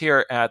bills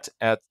here at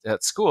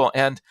school.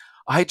 And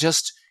I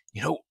just,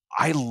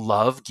 I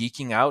love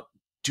geeking out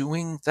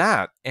doing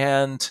that.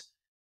 And,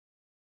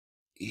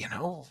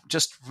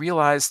 just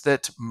realized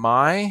that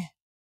I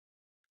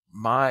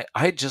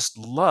just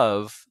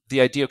love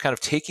the idea of kind of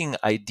taking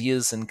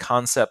ideas and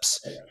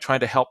concepts, trying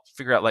to help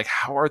figure out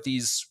how are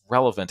these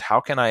relevant? How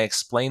can I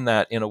explain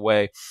that in a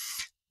way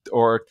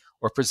or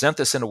present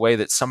this in a way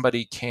that that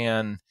it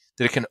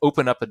can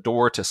open up a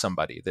door to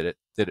somebody, that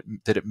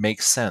it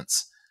makes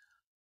sense.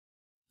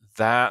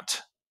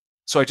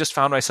 So I just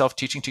found myself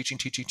teaching.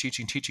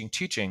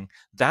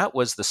 That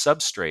was the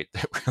substrate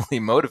that really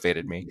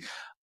motivated me.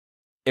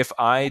 If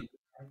I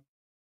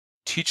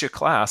teach a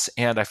class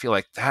and I feel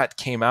like that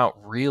came out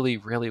really,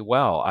 really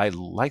well, I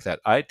like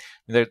that.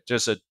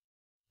 There's a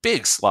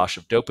big slosh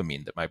of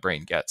dopamine that my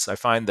brain gets. I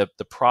find that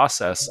the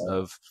process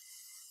of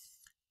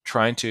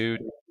trying to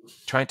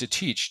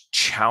teach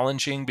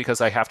challenging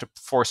because I have to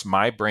force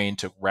my brain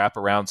to wrap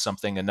around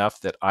something enough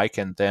that I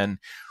can then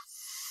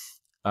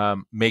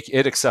make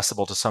it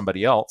accessible to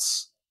somebody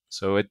else.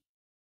 So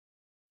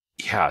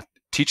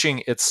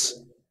teaching, it's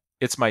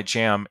my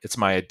jam, it's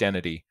my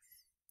identity.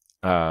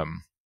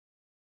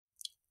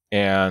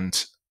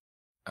 And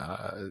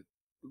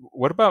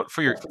what about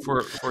for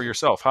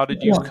yourself? How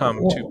did you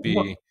come to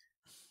be?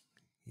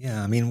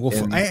 Yeah, I mean,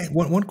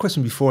 one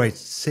question before I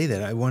say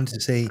that, I wanted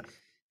to say,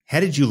 how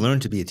did you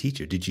learn to be a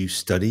teacher? Did you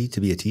study to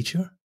be a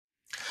teacher?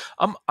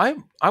 I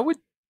would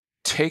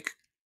take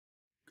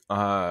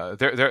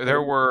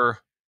there were.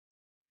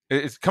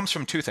 It comes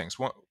from two things.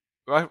 One,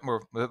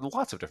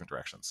 lots of different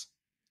directions.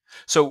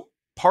 So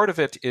part of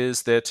it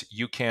is that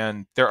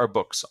there are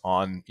books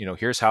on,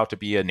 here's how to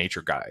be a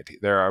nature guide.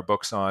 There are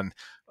books on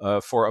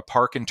for a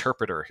park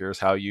interpreter. Here's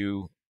how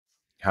you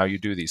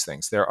do these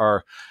things. There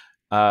are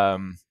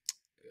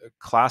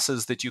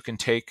classes that you can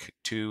take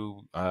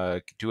to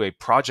do a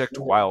Project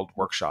Wild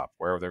workshop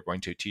where they're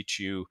going to teach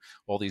you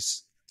all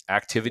these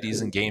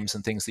activities and games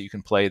and things that you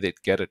can play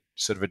that get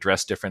sort of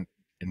address different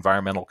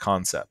environmental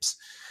concepts.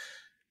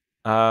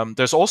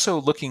 There's also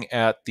looking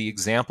at the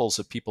examples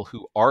of people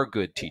who are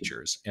good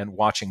teachers and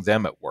watching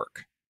them at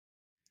work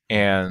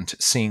and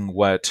seeing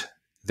what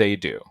they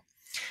do.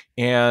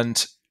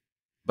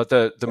 But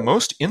the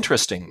most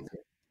interesting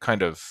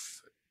kind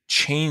of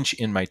change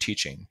in my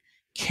teaching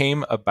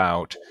came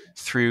about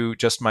through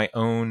just my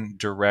own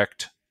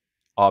direct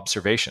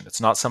observation. It's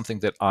not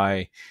something that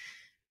I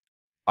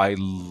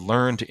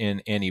learned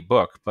in any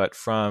book, but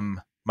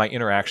from my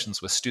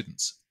interactions with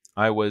students.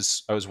 I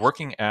was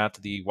working at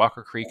the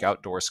Walker Creek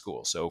Outdoor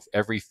School, so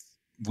every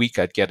week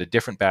I'd get a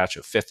different batch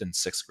of fifth and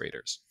sixth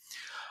graders.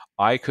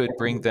 I could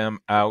bring them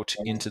out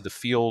into the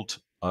field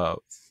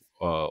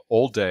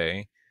all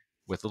day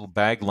with little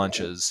bag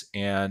lunches,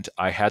 and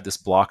I had this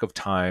block of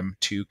time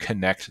to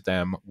connect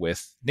them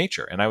with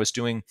nature. And I was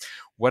doing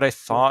what I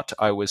thought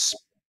I was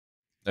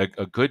a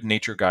good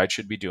nature guide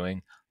should be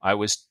doing. I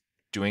was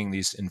doing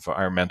these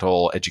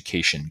environmental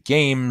education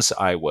games.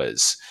 I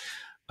was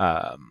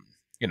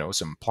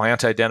some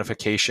plant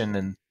identification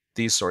and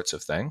these sorts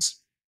of things.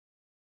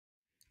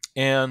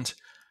 And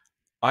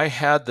I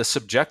had the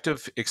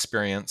subjective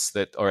experience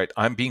that, all right,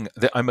 I'm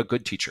a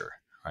good teacher,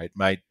 right?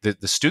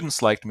 The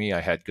students liked me.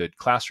 I had good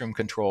classroom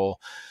control.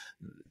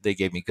 They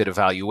gave me good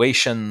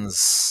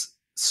evaluations.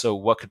 So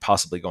what could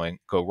possibly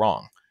go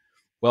wrong?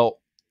 Well,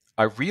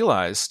 I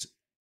realized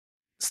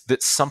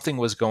that something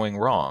was going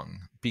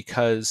wrong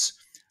because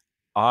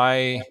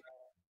my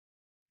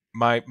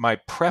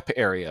prep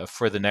area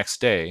for the next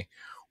day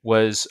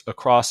was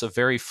across a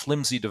very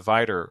flimsy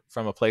divider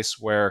from a place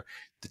where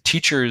the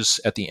teachers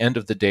at the end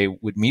of the day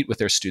would meet with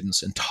their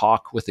students and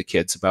talk with the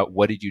kids about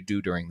what did you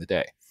do during the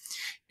day.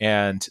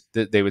 And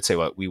they would say,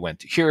 well, we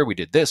went here, we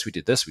did this, we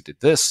did this, we did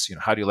this.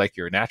 How do you like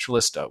your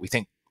naturalist? We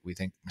think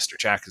Mr.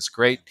 Jack is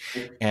great.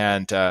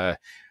 And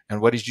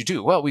what did you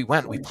do? Well, we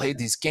played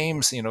these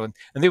games, and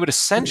they would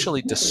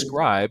essentially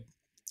describe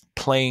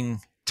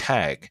playing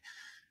tag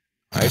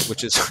right?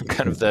 Which is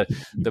kind of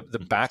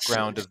the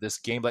background of this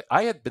game. Like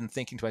I had been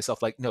thinking to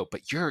myself, like, no,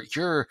 but you're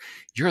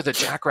the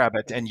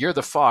jackrabbit and you're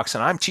the fox,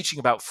 and I'm teaching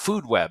about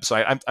food web. So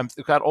I've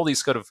got all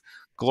these kind of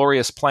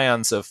glorious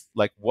plans of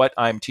like what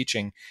I'm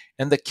teaching,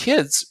 and the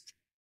kids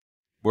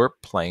were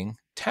playing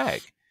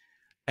tag,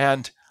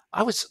 and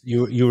I was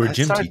You were a I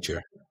gym started.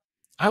 teacher.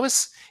 I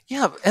was,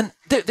 yeah, and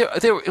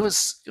it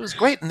was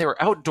great, and they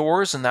were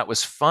outdoors, and that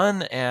was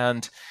fun,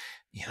 and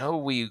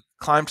we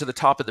climbed to the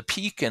top of the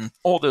peak and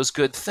all those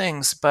good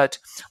things. But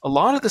a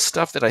lot of the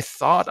stuff that I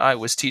thought I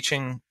was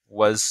teaching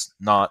was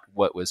not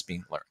what was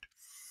being learned.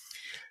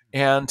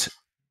 And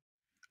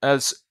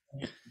as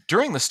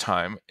during this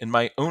time, in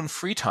my own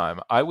free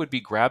time, I would be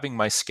grabbing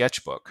my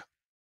sketchbook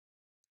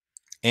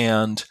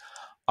and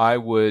I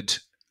would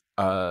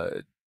uh,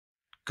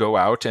 go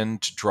out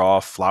and draw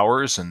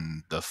flowers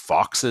and the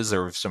foxes.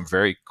 There were some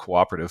very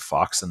cooperative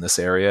fox in this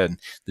area, and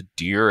the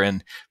deer,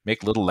 and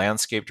make little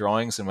landscape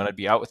drawings. And when I'd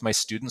be out with my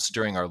students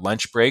during our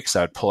lunch breaks,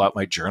 I'd pull out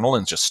my journal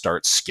and just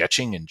start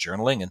sketching and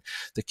journaling. And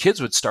the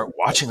kids would start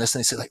watching this and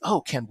they say, like,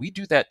 oh, can we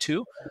do that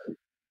too?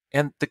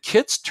 And the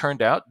kids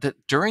turned out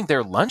that during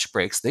their lunch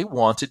breaks, they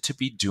wanted to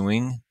be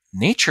doing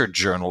nature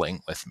journaling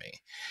with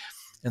me.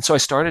 And so I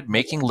started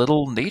making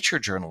little nature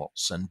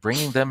journals and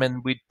bringing them,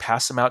 and we'd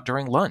pass them out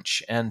during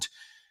lunch. And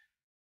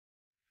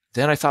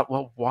then I thought,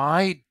 well,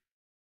 why?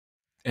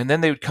 And then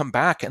they would come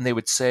back and they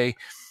would say,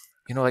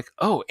 like,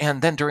 oh,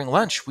 and then during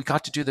lunch, we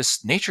got to do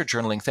this nature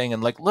journaling thing.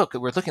 And like, look,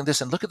 we're looking at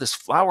this and look at this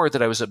flower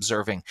that I was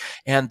observing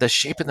and the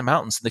shape of the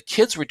mountains. The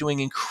kids were doing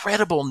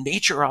incredible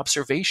nature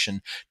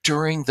observation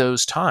during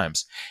those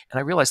times. And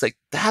I realized like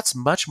that's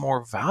much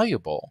more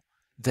valuable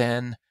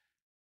than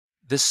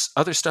this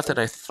other stuff that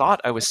I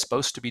thought I was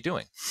supposed to be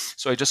doing.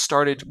 So I just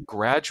started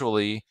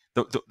gradually,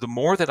 the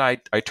more that I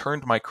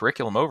turned my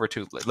curriculum over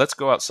to, let's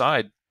go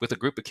outside with a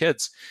group of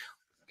kids,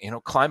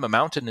 climb a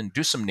mountain and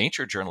do some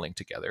nature journaling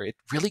together. It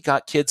really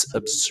got kids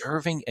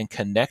observing and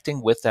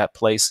connecting with that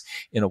place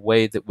in a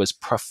way that was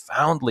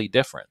profoundly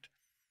different.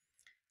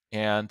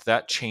 And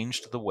that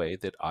changed the way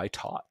that I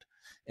taught.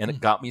 And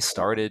it got me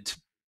started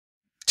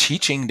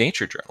teaching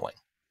nature journaling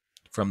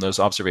from those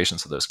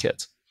observations of those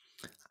kids.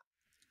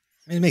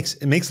 I mean,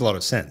 it makes a lot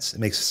of sense. It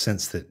makes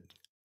sense that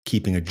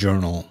keeping a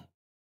journal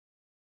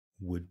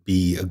would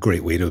be a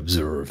great way to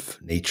observe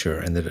nature,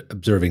 and that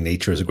observing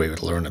nature is a great way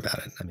to learn about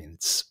it. I mean,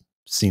 it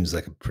seems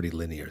like a pretty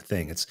linear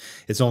thing.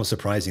 It's almost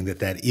surprising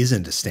that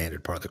isn't a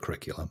standard part of the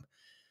curriculum,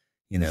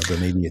 but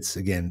maybe it's,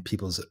 again,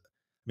 people's. I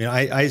mean,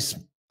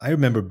 I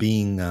remember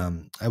being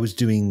I was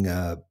doing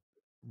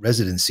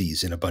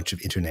residencies in a bunch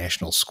of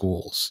international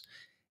schools,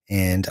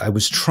 and I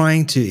was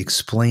trying to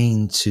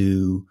explain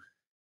to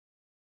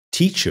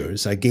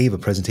teachers. I gave a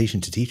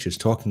presentation to teachers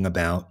talking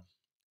about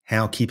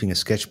how keeping a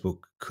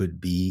sketchbook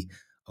could be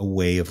a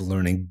way of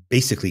learning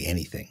basically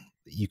anything.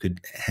 You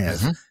could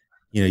have,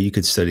 you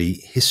could study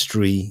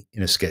history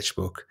in a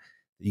sketchbook.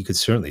 You could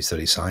certainly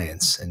study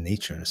science and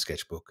nature in a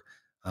sketchbook.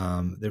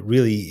 That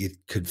really it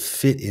could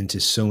fit into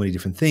so many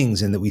different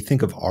things, and that we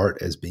think of art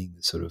as being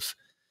this sort of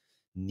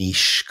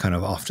niche, kind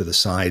of off to the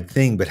side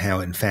thing, but how,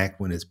 in fact,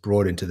 when it's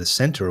brought into the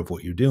center of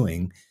what you're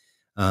doing,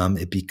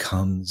 it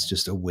becomes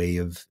just a way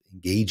of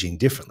engaging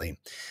differently.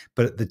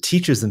 But the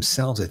teachers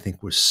themselves, I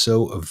think, were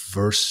so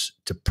averse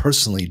to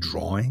personally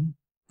drawing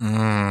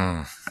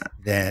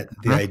that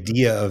the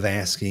idea of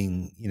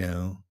asking,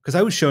 because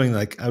I was showing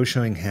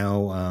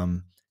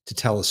how to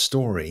tell a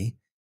story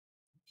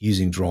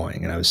using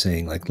drawing, and I was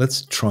saying, like,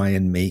 let's try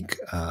and make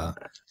a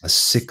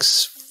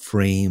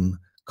 6-frame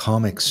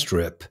comic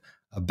strip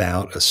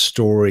about a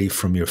story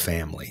from your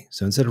family.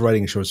 So instead of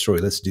writing a short story,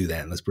 let's do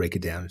that, and let's break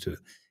it down into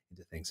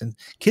things. And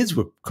kids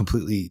were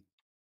completely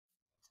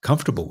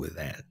comfortable with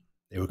that.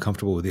 They were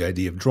comfortable with the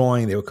idea of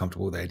drawing. They were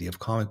comfortable with the idea of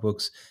comic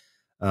books.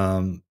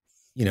 And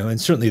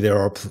certainly there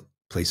are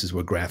places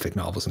where graphic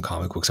novels and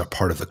comic books are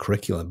part of the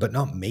curriculum, but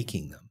not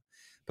making them.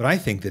 But I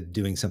think that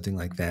doing something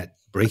like that,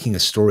 breaking a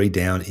story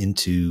down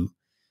into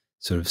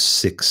sort of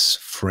 6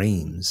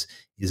 frames,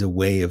 is a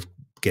way of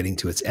getting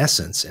to its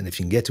essence. And if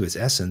you can get to its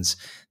essence,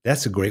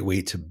 that's a great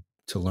way to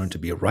learn to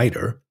be a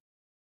writer,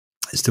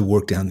 is to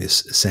work down the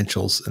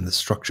essentials and the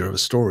structure of a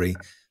story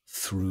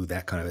through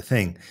that kind of a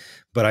thing.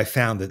 But I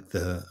found that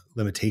the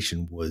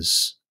limitation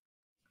was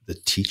the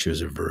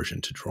teacher's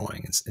aversion to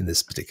drawing in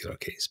this particular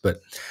case. But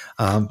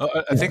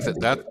I think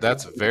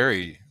that's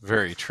very,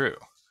 very true.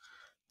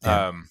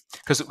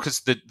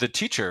 Because the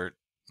teacher,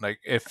 like,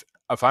 if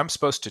I'm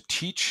supposed to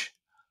teach,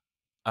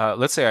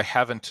 let's say I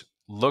haven't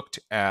looked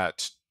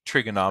at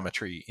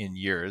trigonometry in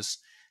years,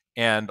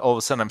 and all of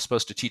a sudden I'm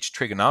supposed to teach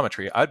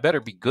trigonometry, I'd better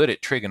be good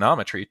at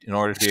trigonometry in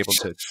order to be able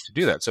to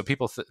do that. So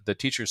the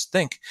teachers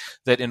think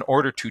that in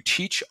order to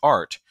teach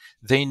art,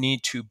 they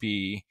need to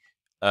be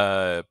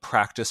a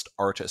practiced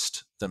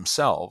artist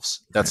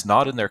themselves. That's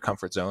not in their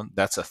comfort zone.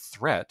 That's a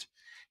threat.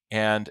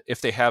 And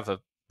if they have a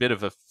bit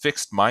of a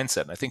fixed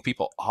mindset, and I think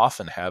people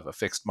often have a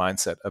fixed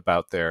mindset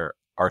about their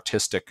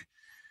artistic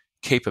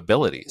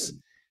capabilities,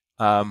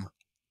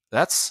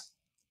 that's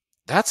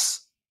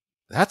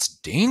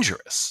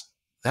dangerous.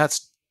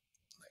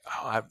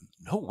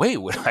 no way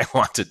would I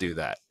want to do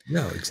that.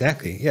 No,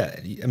 exactly. Yeah.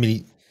 I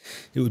mean,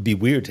 it would be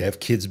weird to have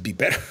kids be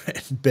better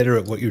better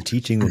at what you're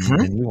teaching Mm-hmm.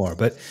 than you are.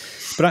 But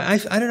I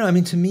don't know. I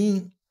mean, to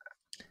me,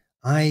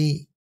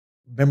 I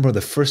remember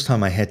the first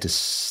time I had to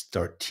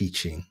start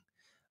teaching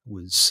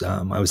was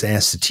I was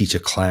asked to teach a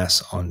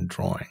class on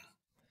drawing,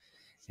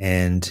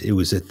 and it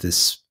was at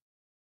this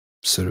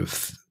sort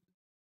of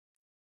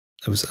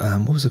it was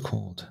what was it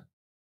called?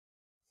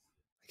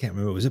 I can't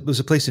remember. It was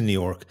a place in New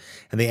York,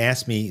 and they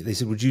asked me. They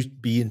said, "Would you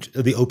be in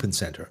the Open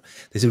Center?"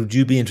 They said, "Would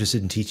you be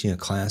interested in teaching a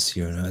class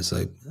here?" And I was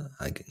like,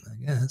 I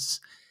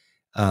guess."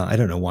 I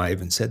don't know why I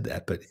even said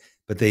that, but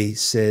they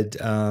said,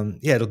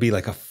 "Yeah, it'll be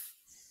like a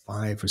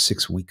 5 or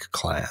 6 week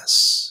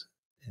class,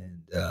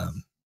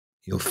 and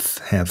you'll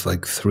have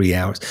like 3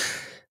 hours."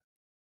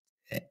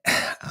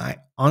 I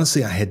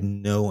honestly, I had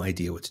no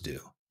idea what to do.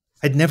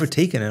 I'd never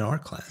taken an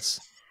art class.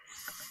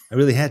 I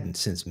really hadn't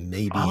since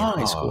maybe in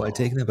high school I'd Oh.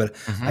 taken it, but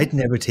Mm-hmm. I'd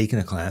never taken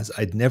a class.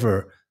 I'd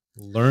never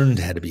learned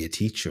how to be a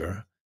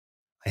teacher.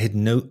 I had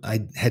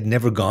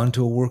never gone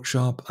to a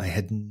workshop. I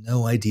had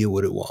no idea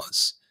what it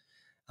was.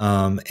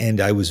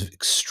 And I was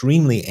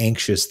extremely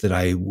anxious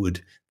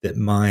that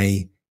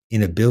my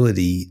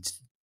inability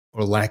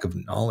or lack of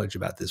knowledge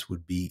about this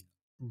would be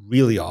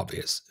really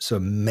obvious. So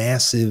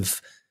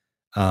massive,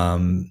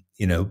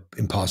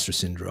 imposter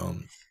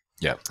syndrome.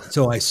 Yeah.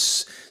 So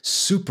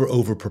super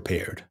over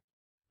prepared,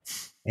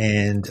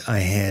 and I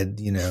had,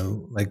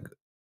 like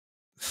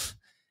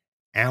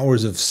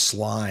hours of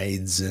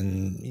slides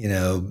and,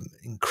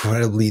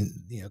 incredibly,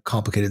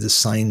 complicated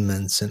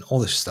assignments and all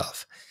this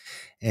stuff.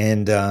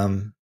 And,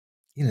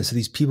 so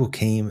these people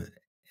came,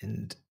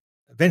 and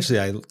eventually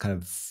I kind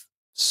of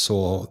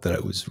saw that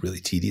it was really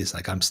tedious.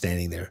 Like, I'm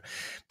standing there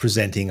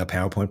presenting a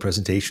PowerPoint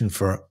presentation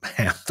for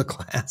half the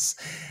class.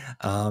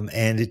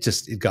 And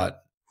it got,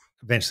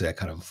 eventually I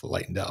kind of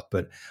lightened up.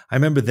 But I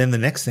remember then the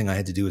next thing I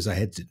had to do is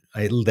I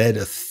led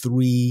a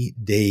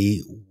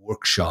 3-day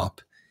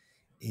workshop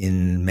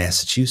in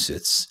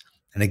Massachusetts.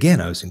 And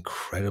again, I was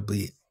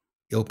incredibly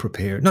ill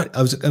prepared. Not,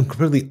 I was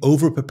incredibly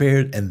over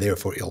prepared and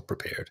therefore ill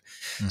prepared.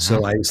 Mm-hmm.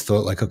 So I just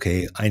thought, like,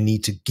 okay, I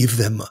need to give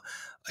them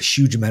a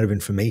huge amount of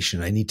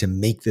information. I need to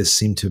make this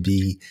seem to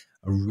be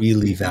a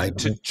really valuable,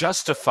 To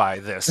justify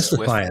this with,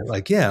 justify it.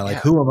 Like, yeah, like,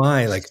 yeah, who am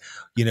I? Like,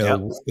 yeah,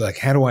 like,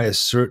 how do I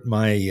assert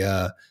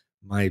my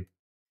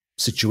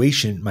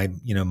situation,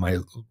 my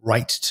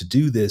right to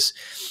do this?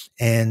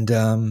 And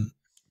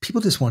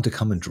people just want to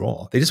come and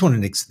draw. They just want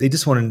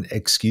an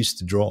excuse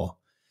to draw.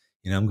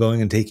 I'm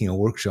going and taking a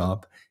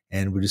workshop,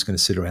 and we're just going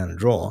to sit around and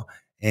draw.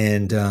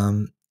 And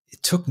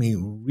it took me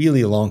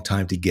really a long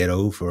time to get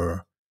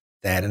over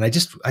that. And I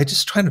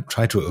just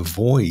try to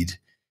avoid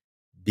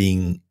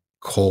being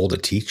called a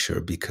teacher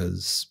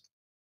because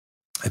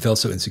I felt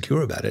so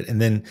insecure about it.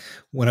 And then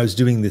when I was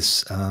doing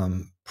this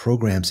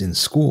programs in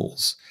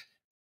schools,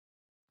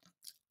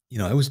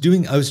 I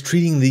was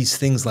treating these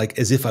things like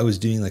as if I was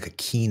doing like a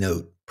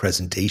keynote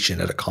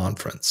presentation at a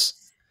conference.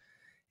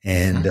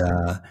 And,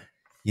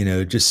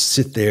 mm-hmm. just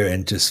sit there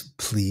and just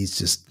please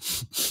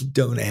just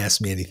don't ask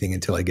me anything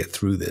until I get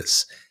through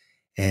this.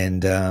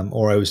 And,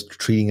 or I was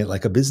treating it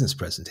like a business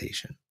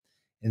presentation.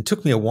 And it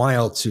took me a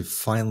while to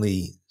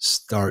finally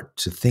start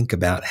to think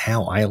about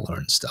how I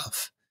learn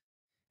stuff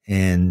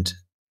and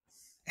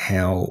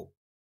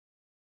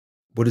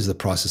what is the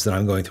process that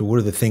I'm going through? What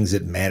are the things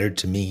that mattered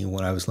to me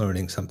when I was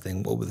learning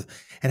something?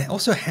 And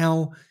also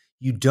how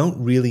you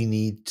don't really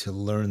need to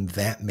learn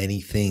that many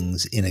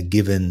things in a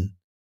given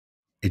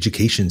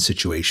education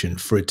situation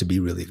for it to be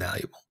really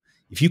valuable.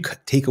 If you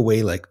take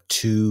away like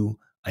 2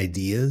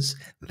 ideas,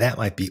 that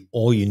might be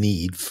all you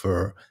need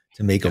to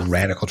make a Yeah.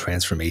 radical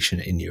transformation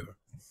in your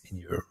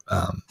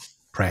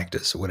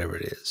practice or whatever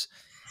it is.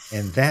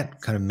 And that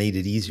kind of made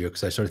it easier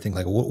because I started thinking,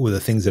 like, what were the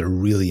things that are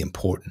really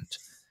important?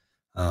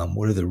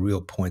 What are the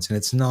real points? And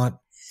it's not.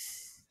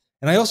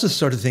 And I also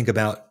started to think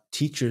about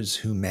teachers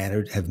who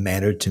have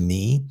mattered to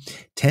me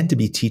tend to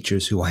be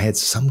teachers who I had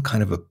some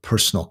kind of a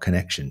personal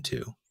connection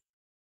to.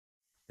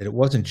 That it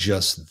wasn't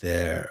just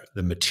the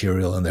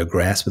material and their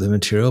grasp of the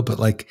material, but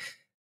like,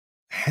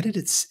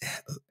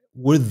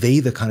 were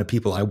they the kind of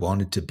people I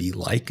wanted to be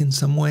like in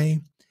some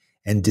way?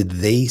 And did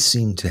they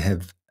seem to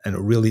have a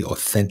really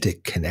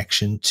authentic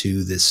connection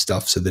to this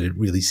stuff so that it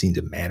really seemed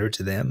to matter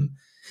to them?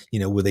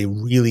 Were they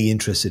really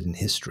interested in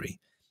history?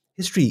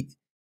 History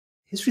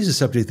History is a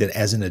subject that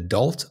as an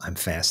adult, I'm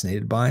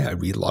fascinated by. I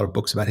read a lot of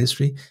books about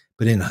history,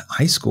 but in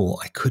high school,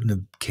 I couldn't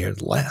have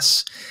cared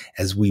less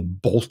as we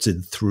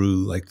bolted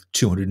through like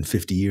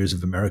 250 years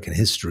of American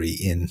history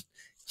in,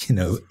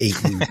 8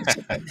 weeks.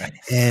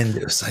 And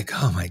it was like,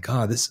 oh my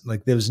God,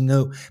 there was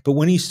no, but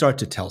when you start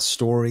to tell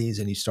stories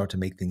and you start to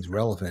make things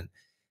relevant,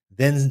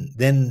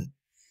 then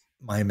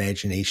my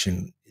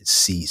imagination is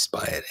seized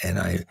by it. And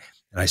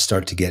I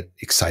start to get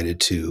excited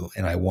too.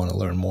 And I want to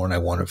learn more and I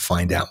want to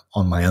find out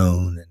on my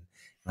own. And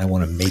I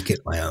want to make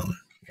it my own.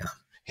 Yeah.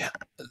 Yeah.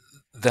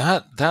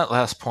 That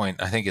last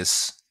point, I think,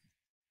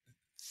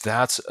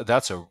 that's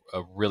a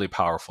really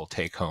powerful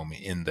take home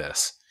in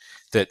this.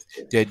 That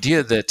the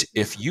idea that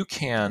if you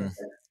can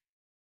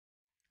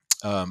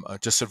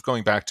just sort of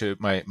going back to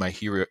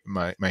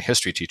my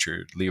history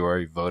teacher,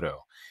 Leroy Vodo.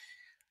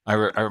 I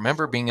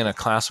remember being in a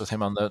class with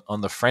him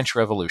on the French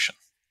Revolution,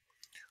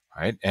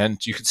 right?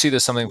 And you could see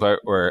there's something about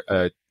where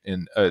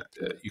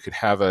you could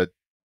have a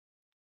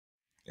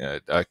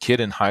kid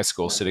in high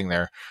school sitting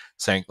there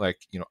saying,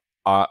 like,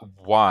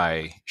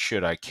 why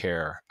should I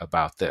care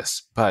about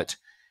this? But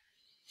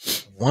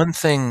one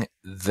thing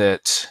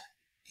that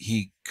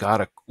we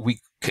kind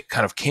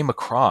of came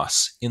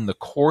across in the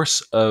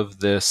course of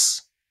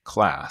this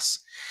class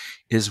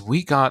is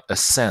we got a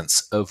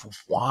sense of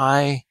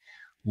why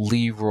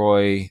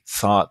Leroy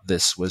thought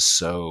this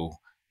was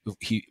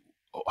he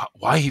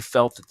why he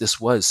felt that this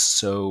was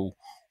so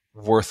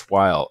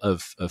worthwhile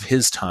of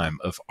his time,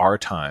 of our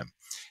time.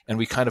 And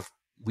we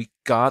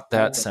got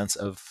that sense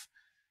of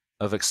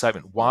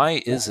excitement.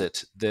 Why is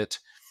it that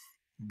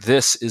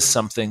this is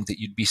something that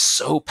you'd be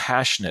so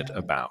passionate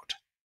about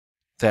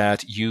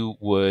that you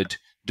would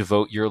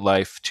devote your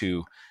life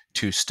to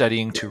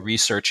studying, to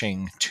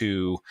researching,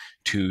 to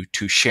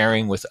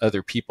sharing with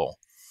other people?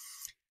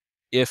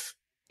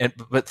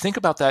 But think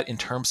about that in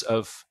terms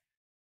of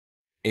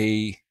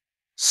a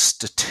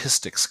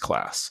statistics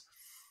class.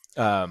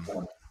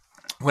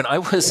 When I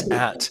was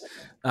at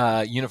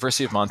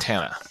University of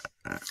Montana,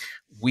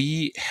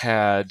 we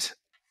had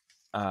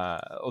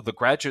the other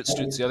graduate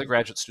students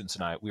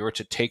and I, we were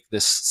to take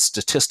this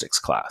statistics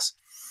class.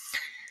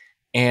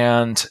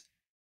 And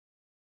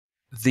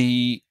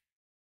the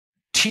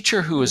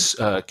teacher who was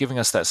giving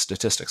us that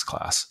statistics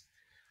class,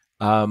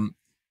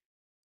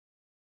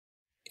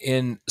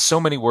 in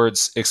so many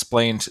words,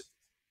 explained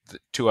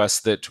to us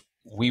that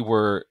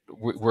we're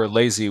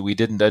lazy, we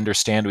didn't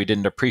understand, we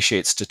didn't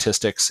appreciate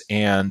statistics,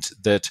 and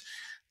that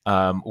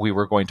we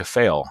were going to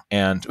fail.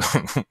 And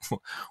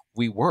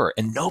we were,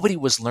 and nobody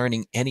was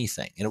learning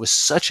anything. And it was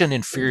such an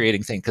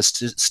infuriating thing, because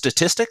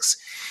statistics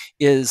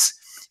is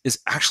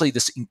actually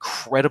this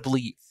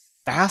incredibly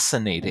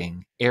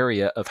fascinating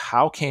area of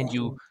how can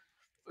you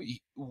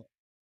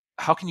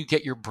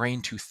get your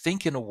brain to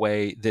think in a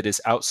way that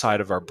is outside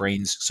of our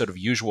brain's sort of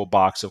usual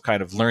box of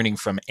kind of learning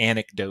from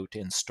anecdote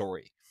and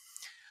story.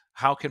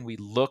 How can we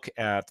look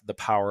at the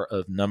power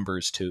of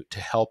numbers to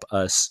help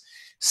us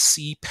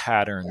see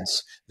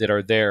patterns that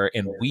are there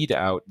and weed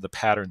out the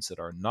patterns that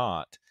are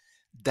not?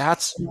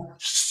 That's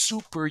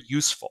super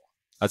useful.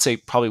 I'd say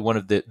probably one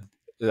of the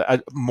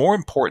more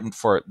important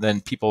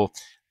than people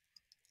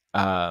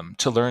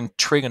to learn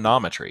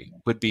trigonometry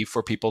would be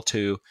for people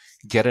to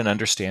get an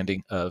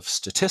understanding of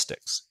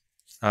statistics.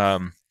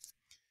 Sort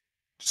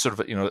of,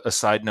 a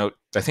side note,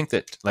 I think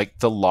that, like,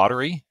 the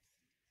lottery,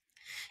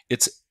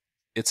 it's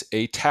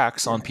a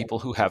tax on people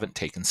who haven't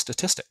taken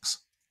statistics.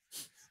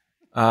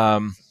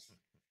 It's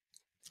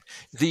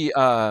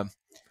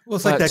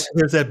like that.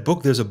 There's that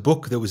book. There's a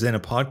book that was in a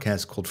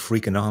podcast called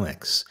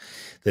Freakonomics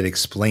that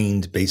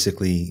explained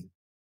basically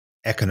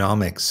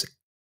economics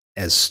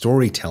as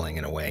storytelling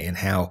in a way, and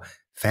how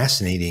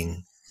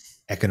fascinating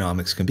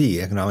economics can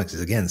be. Economics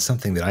is, again,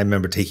 something that I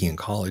remember taking in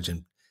college.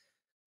 And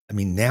I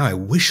mean, now I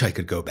wish I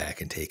could go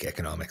back and take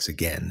economics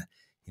again,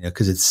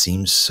 because it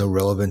seems so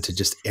relevant to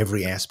just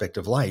every aspect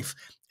of life.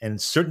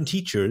 And certain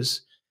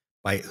teachers,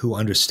 who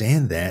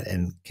understand that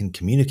and can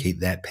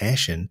communicate that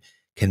passion,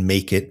 can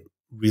make it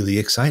really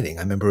exciting.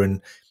 I remember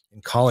in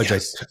college,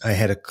 yes. I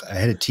had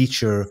a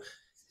teacher.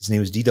 His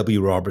name was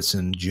D.W.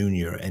 Robertson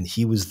Jr., and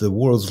he was the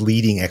world's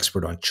leading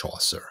expert on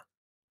Chaucer.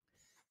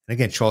 And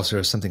again, Chaucer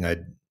is something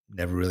I'd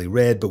never really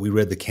read, but we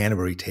read the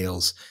Canterbury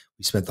Tales.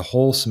 We spent the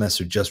whole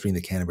semester just reading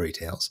the Canterbury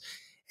Tales.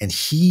 And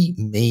he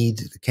made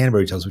the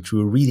Canterbury Tales, which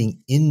we were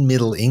reading in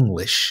Middle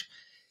English,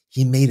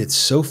 he made it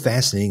so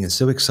fascinating and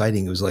so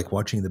exciting. It was like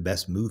watching the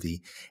best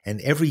movie.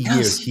 And every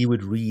year he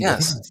would read,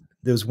 yes.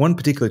 There was one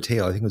particular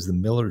tale, I think it was The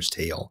Miller's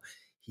Tale.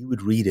 He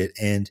would read it,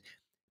 and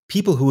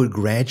people who had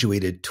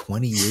graduated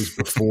 20 years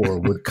before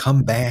would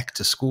come back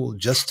to school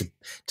just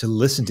to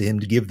listen to him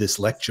to give this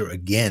lecture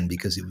again,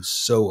 because it was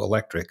so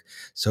electric,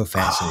 so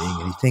fascinating.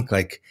 And you think,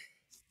 like,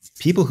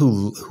 people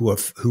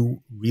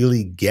who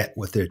really get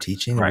what they're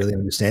teaching and really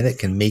understand it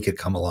can make it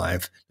come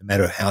alive, no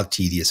matter how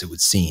tedious it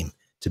would seem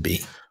to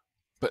be.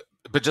 But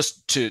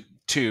just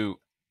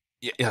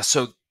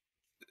so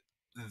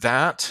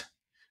that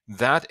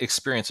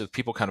experience of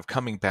people kind of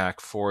coming back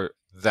for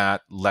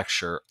that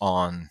lecture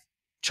on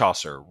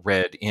Chaucer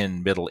read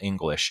in Middle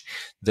English,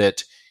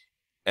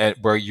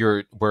 where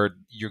you're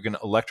going to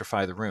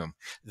electrify the room,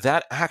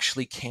 that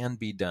actually can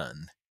be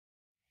done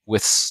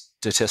with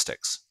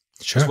statistics.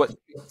 Sure.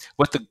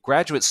 What the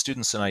graduate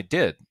students and I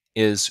did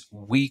is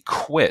we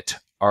quit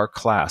our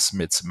class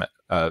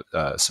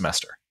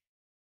semester.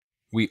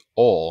 We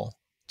all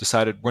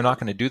decided we're not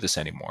going to do this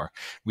anymore.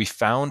 We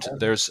found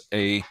there was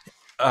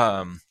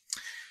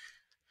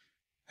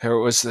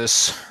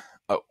this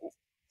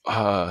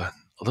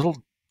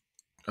little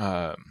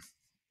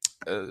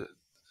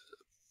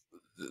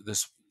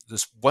this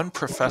one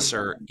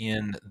professor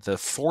in the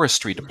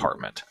forestry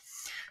department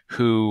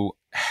who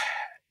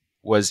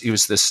was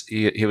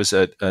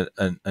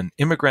an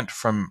immigrant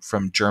from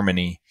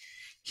Germany.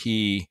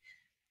 He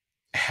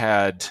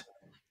had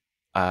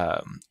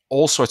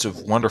all sorts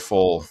of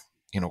wonderful,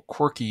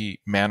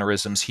 quirky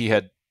mannerisms. He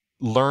had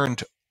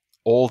learned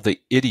all the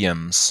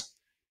idioms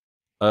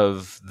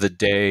of the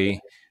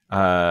day.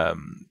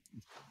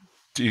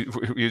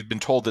 He'd been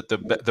told that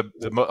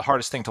the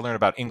hardest thing to learn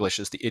about English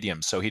is the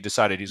idioms. So he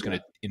decided he's going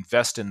to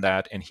invest in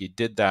that, and he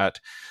did that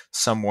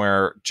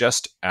somewhere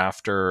just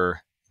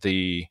after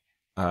the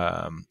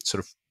sort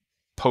of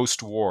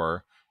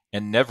post-war,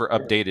 and never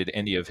updated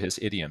any of his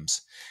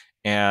idioms.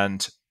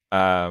 And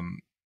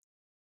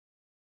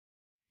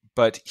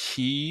but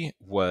he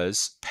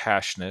was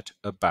passionate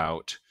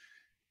about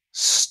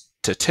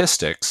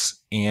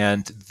statistics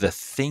and the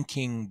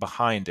thinking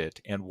behind it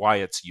and why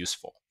it's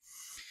useful.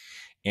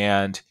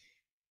 And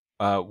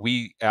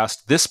we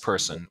asked this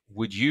person,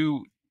 would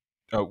you,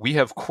 we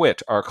have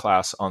quit our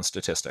class on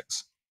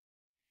statistics.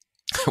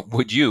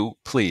 Would you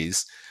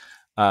please,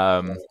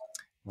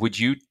 would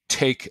you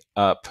take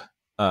up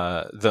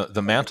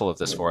the mantle of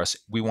this for us?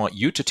 We want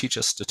you to teach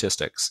us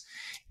statistics.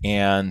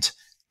 And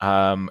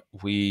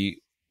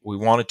we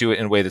want to do it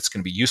in a way that's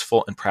going to be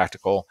useful and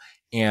practical.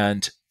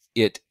 And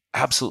it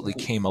absolutely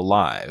came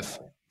alive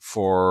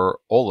for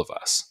all of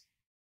us.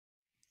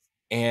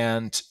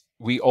 And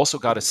we also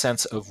got a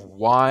sense of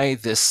why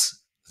there's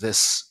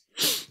this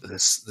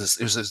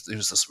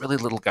really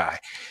little guy,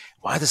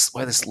 why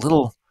this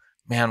little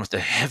man with the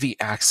heavy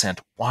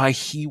accent, why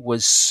he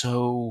was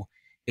so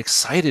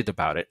excited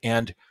about it.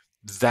 And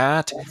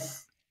that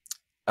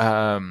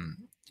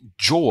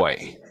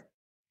joy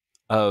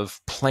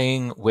of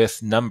playing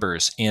with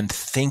numbers and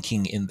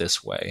thinking in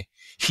this way,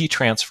 he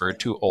transferred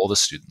to all the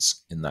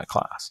students in that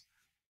class.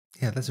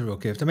 Yeah, that's a real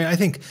gift. I mean, I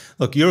think,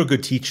 look, you're a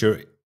good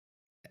teacher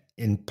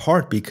in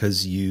part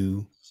because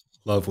you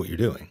love what you're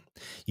doing.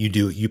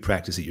 You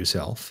practice it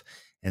yourself.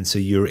 And so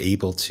you're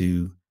able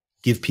to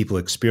give people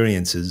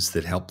experiences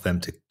that help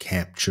them to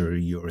capture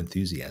your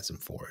enthusiasm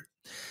for it.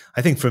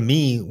 I think for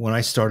me, when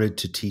I started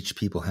to teach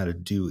people how to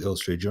do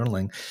illustrated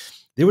journaling,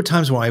 there were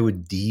times where I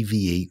would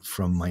deviate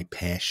from my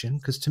passion.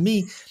 Because to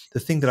me, the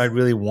thing that I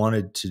really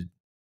wanted to,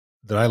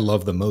 that I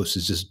love the most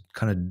is just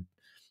kind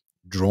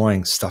of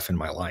drawing stuff in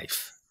my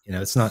life.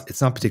 It's not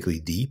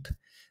particularly deep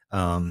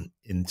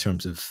in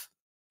terms of,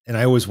 and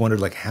I always wondered,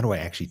 like, how do I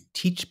actually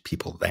teach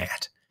people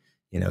that?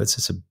 It's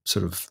just a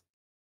sort of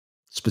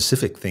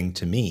specific thing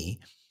to me.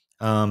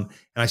 And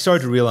I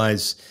started to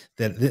realize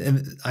that,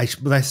 and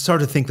I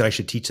started to think that I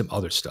should teach them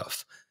other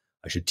stuff.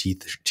 I should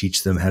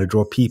teach them how to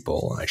draw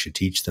people. I should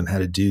teach them how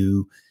to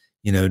do,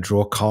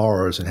 draw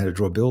cars and how to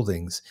draw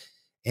buildings.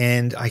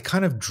 And I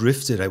kind of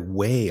drifted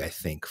away, I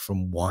think,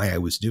 from why I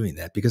was doing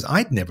that, because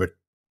I'd never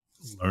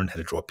learned how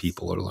to draw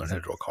people or learn how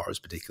to draw cars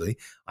particularly.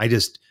 I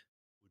just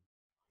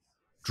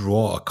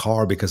draw a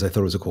car because I thought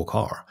it was a cool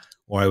car,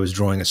 or I was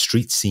drawing a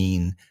street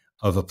scene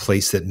of a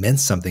place that meant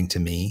something to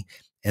me.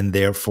 And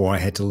therefore I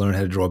had to learn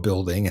how to draw a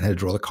building and how to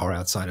draw the car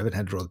outside of it,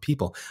 how to draw the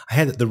people.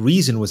 The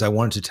reason was I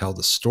wanted to tell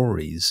the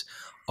stories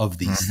of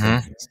these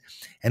things.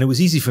 And it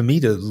was easy for me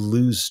to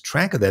lose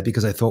track of that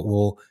because I thought,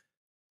 well,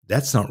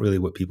 that's not really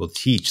what people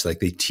teach. Like,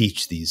 they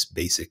teach these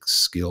basic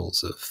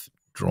skills of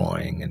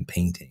drawing and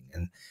painting,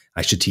 and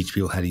I should teach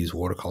people how to use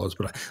watercolors.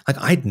 But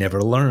I'd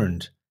never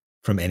learned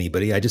from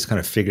anybody. I just kind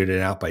of figured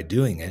it out by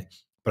doing it.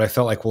 But I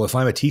felt like, well, if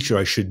I'm a teacher,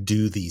 I should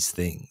do these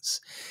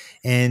things.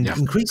 And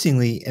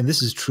increasingly, and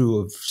this is true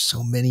of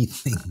so many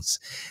things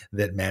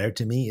that matter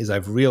to me, is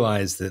I've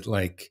realized that,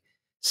 like,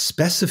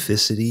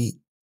 specificity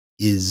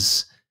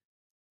is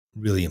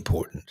really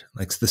important.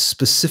 Like, the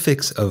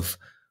specifics of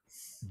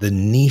the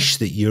niche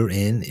that you're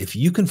in, if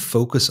you can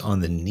focus on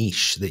the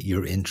niche that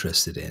you're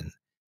interested in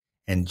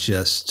and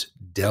just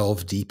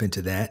delve deep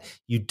into that,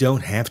 you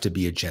don't have to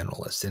be a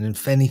generalist. And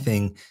if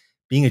anything,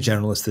 being a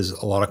generalist, there's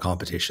a lot of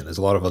competition. There's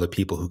a lot of other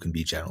people who can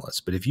be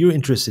generalists. But if you're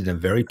interested in a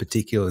very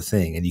particular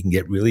thing and you can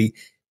get really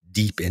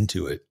deep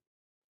into it,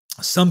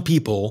 some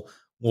people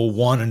will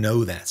want to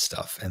know that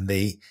stuff. And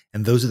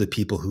those are the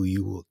people who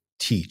you will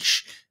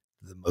teach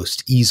the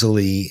most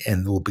easily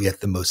and will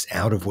get the most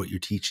out of what you're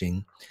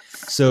teaching.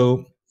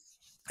 So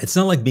it's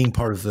not like being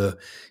part of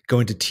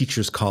going to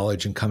teachers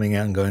college and coming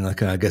out and going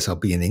like, I guess I'll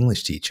be an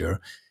English teacher.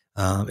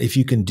 If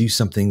you can do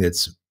something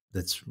that's,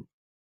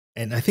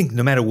 and I think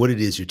no matter what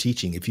it is you're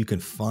teaching, if you can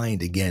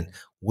find, again,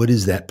 what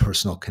is that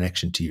personal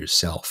connection to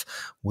yourself?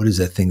 What is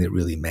that thing that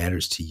really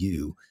matters to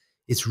you?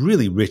 It's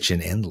really rich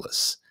and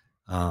endless.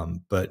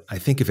 But I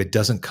think if it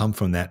doesn't come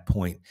from that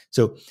point,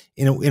 so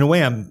in a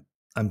way, I'm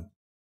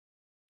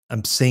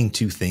saying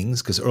two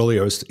things, because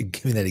earlier I was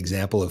giving that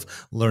example of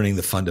learning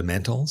the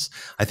fundamentals.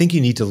 I think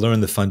you need to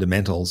learn the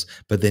fundamentals,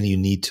 but then you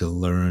need to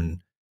learn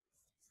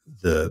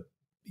to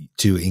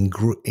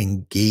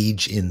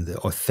engage in the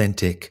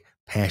authentic,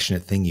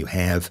 passionate thing you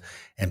have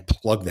and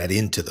plug that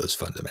into those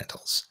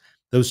fundamentals.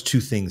 Those two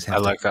things have I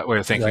like that way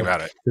of thinking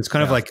about it. It's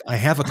kind of like, I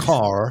have a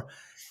car,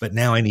 but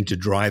now I need to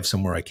drive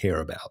somewhere I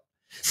care about.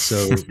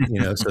 So,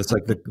 so it's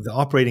like the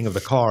operating of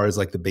the car is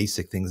like the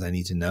basic things I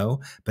need to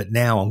know. But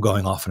now I'm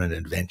going off on an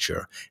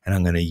adventure and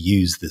I'm going to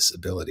use this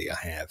ability I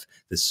have,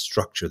 this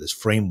structure, this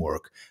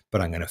framework,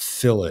 but I'm going to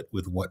fill it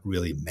with what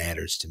really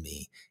matters to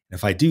me. And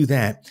if I do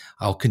that,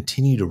 I'll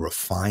continue to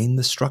refine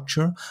the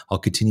structure. I'll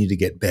continue to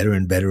get better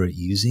and better at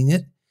using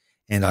it.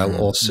 And I'll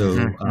also,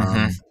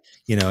 and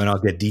I'll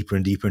get deeper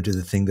and deeper into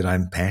the thing that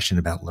I'm passionate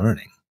about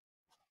learning.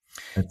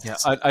 Yeah,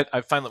 I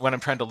find that when I'm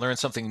trying to learn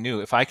something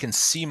new, if I can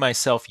see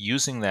myself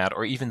using that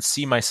or even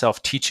see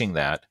myself teaching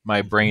that,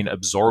 my brain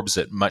absorbs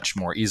it much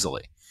more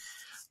easily.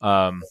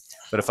 But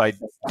if I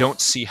don't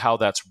see how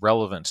that's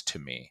relevant to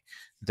me,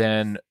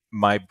 then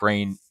my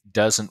brain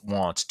doesn't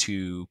want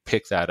to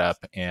pick that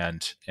up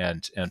and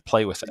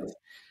play with it.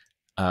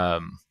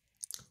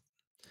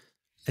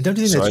 And don't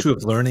you think that's true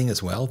of learning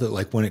as well? That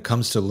like when it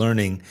comes to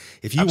learning,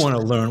 if you want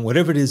to learn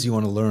whatever it is you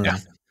want to learn,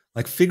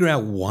 like figure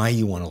out why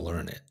you want to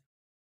learn it.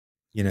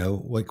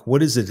 Like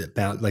what is it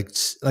about? Like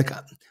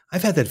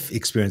I've had that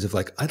experience of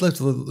like, I'd love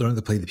to learn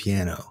to play the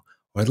piano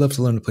or I'd love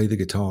to learn to play the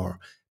guitar.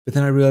 But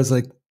then I realized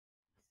like,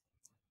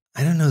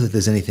 I don't know that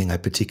there's anything I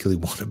particularly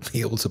want to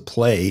be able to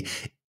play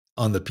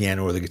on the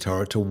piano or the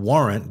guitar to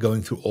warrant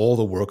going through all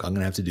the work I'm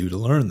going to have to do to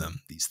learn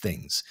these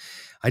things.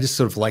 I just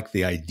sort of like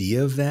the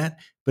idea of that,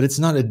 but it's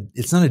not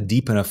a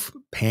deep enough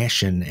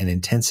passion and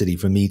intensity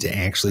for me to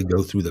actually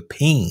go through the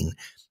pain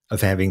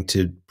of having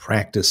to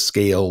practice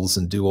scales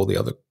and do all the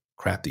other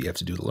crap that you have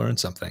to do to learn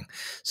something.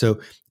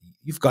 So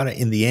you've got to,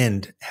 in the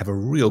end, have a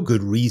real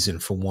good reason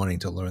for wanting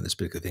to learn this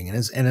particular thing.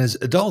 And as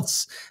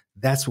adults,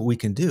 that's what we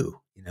can do.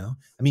 I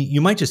mean,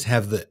 you might just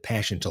have the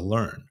passion to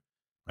learn,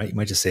 right? You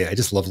might just say, I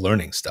just love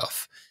learning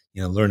stuff,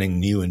 learning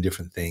new and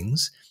different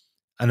things.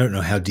 I don't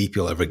know how deep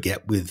you'll ever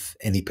get with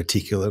any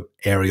particular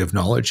area of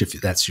knowledge if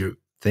that's your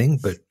thing,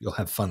 but you'll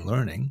have fun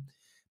learning.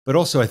 But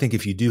also, I think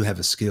if you do have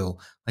a skill,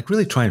 like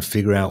really try and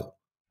figure out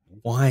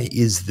why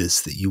is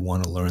this that you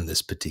want to learn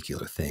this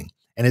particular thing?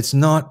 And it's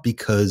not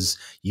because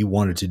you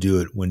wanted to do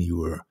it when you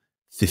were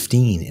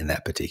 15 in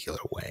that particular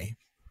way,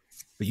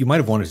 but you might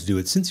have wanted to do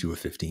it since you were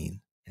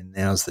 15. And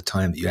now's the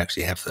time that you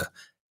actually have the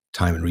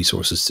time and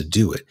resources to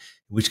do it.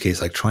 In which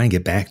case, like try and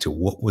get back to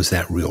what was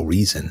that real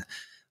reason,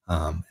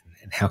 and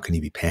how can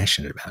you be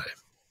passionate about it?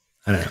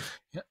 I don't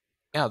know.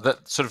 Yeah,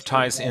 that sort of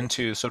ties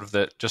into sort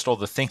of just all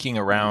the thinking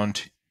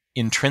around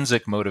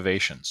intrinsic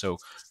motivation. So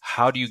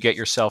how do you get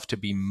yourself to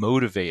be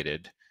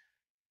motivated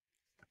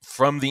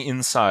from the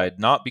inside,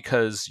 not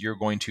because you're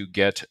going to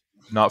get,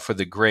 not for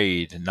the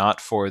grade, not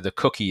for the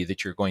cookie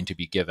that you're going to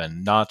be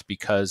given, not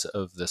because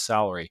of the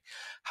salary.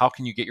 How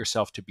can you get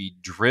yourself to be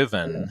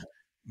driven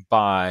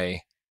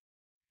by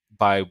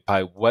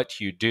what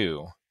you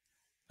do?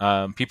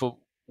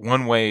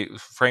 One way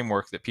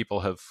framework that people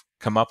have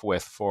come up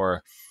with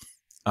for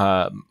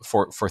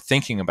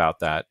thinking about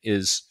that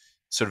is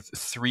sort of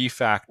three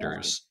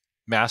factors: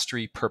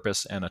 mastery,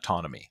 purpose, and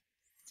autonomy.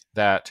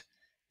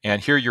 And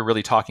here you're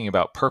really talking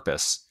about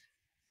purpose.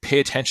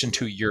 Pay attention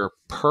to your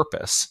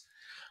purpose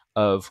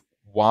of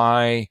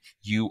why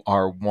you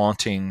are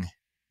wanting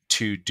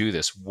to do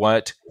this.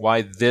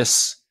 Why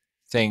this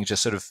thing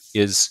just sort of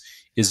is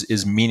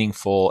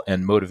meaningful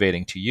and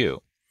motivating to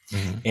you.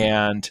 Mm-hmm.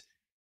 And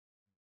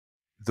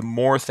the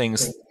more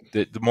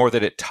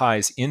that it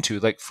ties into,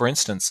 like for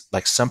instance,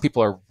 like some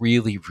people are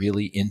really,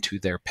 really into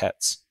their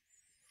pets,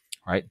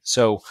 right?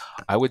 So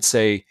I would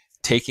say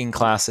taking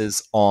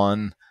classes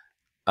on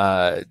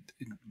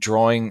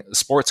drawing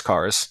sports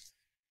cars,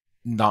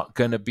 not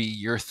going to be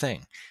your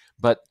thing,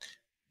 but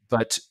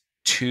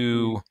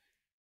to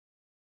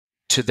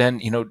then,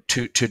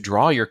 to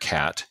draw your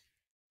cat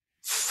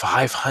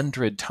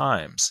 500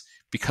 times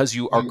because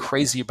you are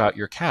crazy about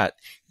your cat,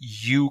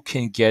 you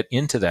can get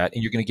into that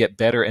and you're going to get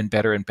better and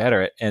better and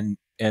better. And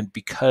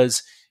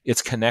because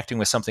it's connecting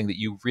with something that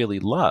you really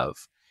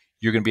love,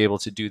 you're going to be able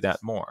to do that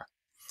more.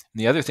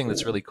 And the other thing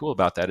that's really cool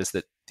about that is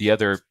that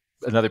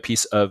another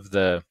piece of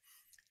the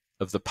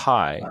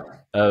pie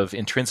of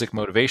intrinsic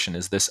motivation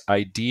is this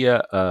idea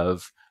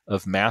of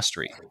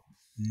mastery,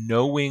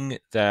 knowing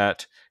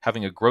that,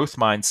 having a growth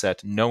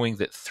mindset, knowing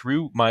that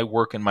through my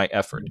work and my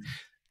effort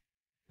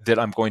that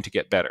I'm going to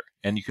get better.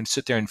 And you can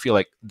sit there and feel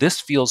like,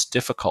 this feels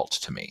difficult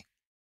to me.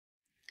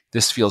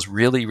 This feels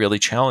really, really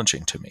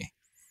challenging to me.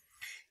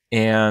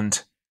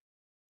 And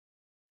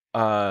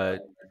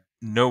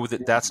know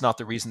that that's not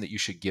the reason that you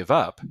should give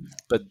up,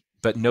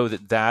 but know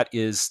that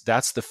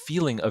that's the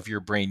feeling of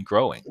your brain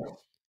growing,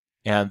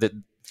 and that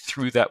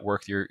through that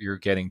work you're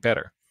getting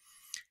better.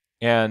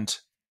 And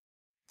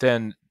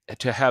then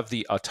to have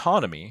the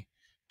autonomy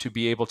to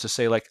be able to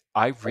say, like,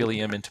 I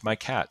really am into my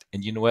cat,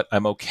 and you know what,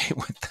 I'm okay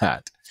with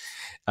that.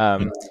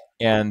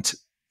 And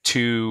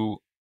to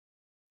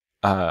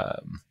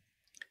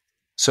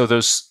so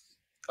those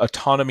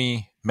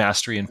autonomy,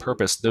 mastery, and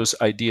purpose, those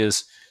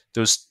ideas,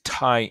 those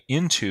tie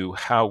into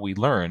how we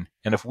learn.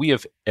 And if we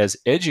as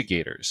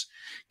educators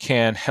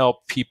can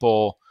help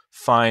people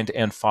find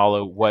and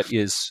follow what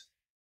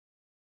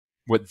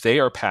they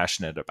are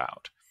passionate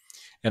about,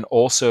 and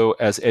also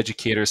as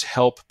educators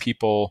help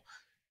people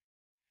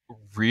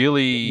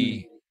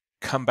really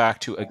come back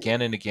to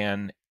again and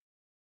again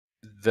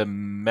the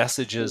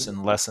messages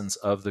and lessons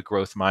of the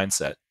growth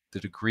mindset, the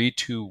degree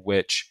to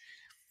which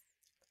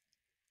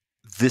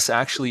this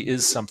actually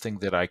is something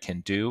that I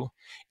can do,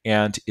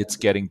 and it's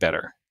getting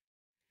better.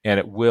 And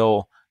it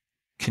will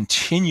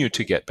continue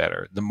to get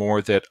better the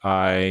more that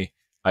I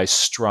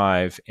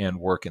strive and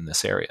work in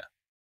this area.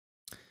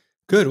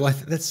 Good. Well,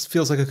 that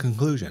feels like a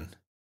conclusion.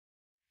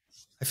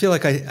 I feel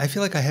like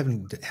I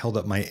haven't held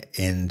up my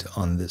end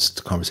on this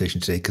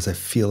conversation today because I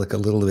feel like a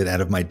little bit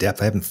out of my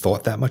depth. I haven't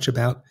thought that much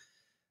about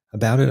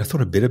it. I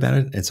thought a bit about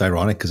it. It's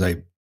ironic because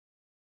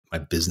my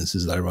business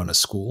is that I run a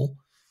school,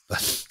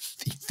 but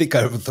you think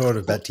I ever thought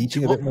about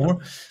teaching a bit more,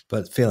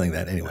 but failing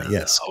that anyway.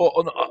 Yes.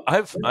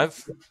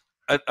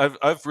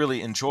 I've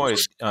really enjoyed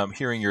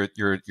hearing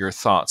your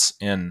thoughts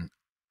and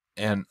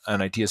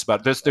ideas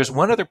about it. There's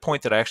one other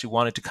point that I actually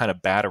wanted to kind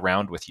of bat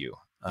around with you.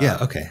 Yeah.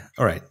 Okay.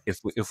 All right.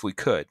 If we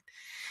could,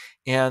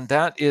 and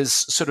that is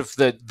sort of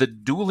the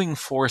dueling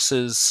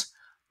forces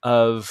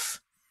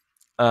of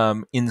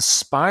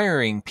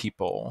inspiring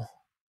people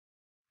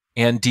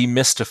and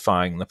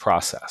demystifying the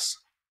process.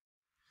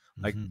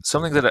 Like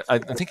something that I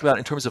think about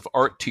in terms of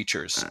art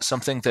teachers,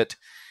 something that,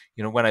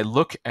 when I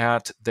look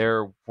at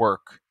their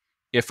work,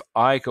 if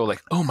I go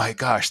like, oh my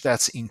gosh,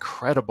 that's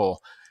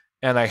incredible,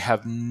 and I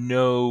have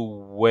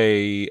no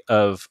way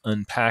of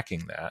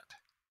unpacking that,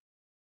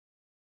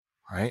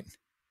 right?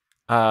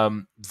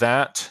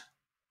 That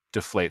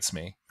deflates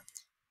me.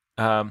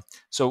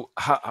 So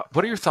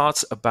what are your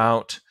thoughts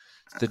about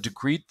the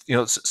degree,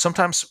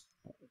 sometimes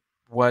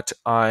what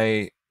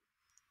I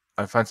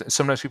find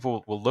sometimes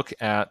people will look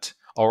at,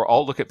 or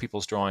I'll look at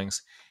people's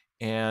drawings,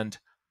 and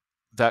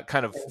that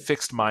kind of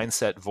fixed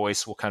mindset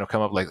voice will kind of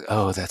come up like,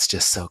 oh, that's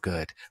just so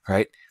good,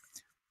 right?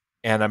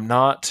 And I'm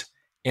not,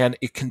 and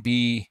it can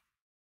be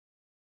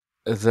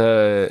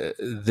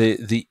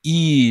the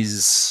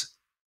ease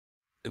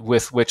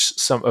with which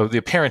the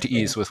apparent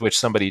ease with which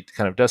somebody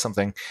kind of does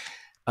something,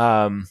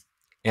 and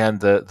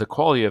the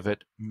quality of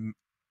it,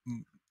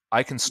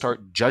 I can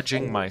start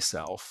judging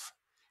myself,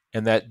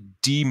 and that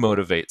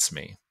demotivates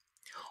me.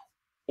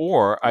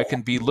 Or I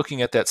can be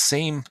looking at that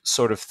same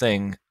sort of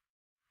thing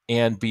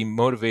and be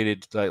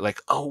motivated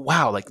like, oh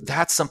wow, like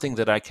that's something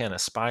that I can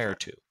aspire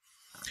to.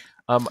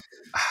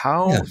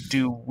 How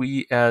do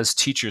we as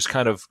teachers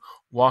kind of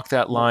walk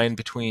that line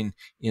between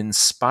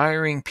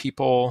inspiring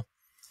people,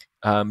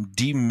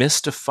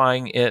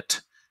 demystifying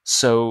it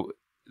so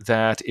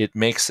that it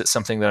makes it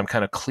something that I'm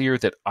kind of clear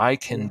that I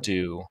can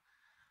do?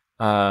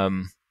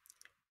 And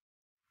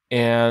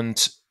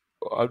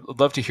I'd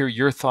love to hear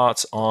your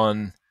thoughts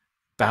on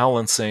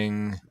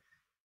balancing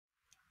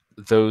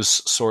those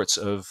sorts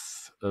of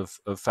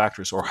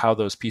factors, or how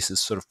those pieces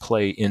sort of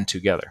play in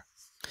together.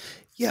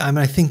 Yeah, I mean,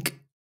 I think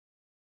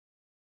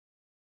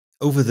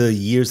over the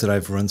years that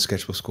I've run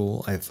Sketchbook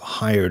Skool, I've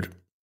hired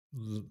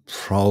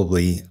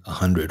probably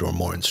 100 or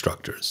more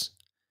instructors.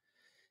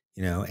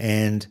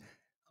 And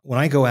when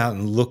I go out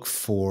and look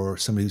for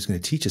somebody who's going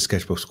to teach a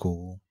Sketchbook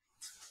Skool,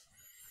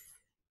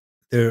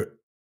 they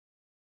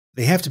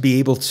have to be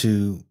able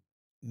to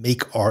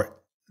make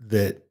art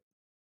that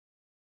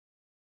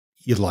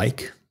you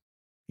like.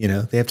 They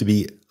have to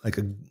be they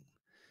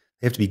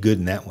have to be good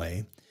in that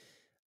way.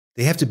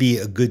 They have to be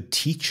a good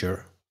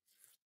teacher,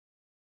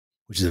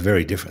 which is a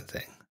very different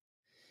thing.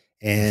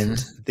 And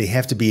they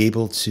have to be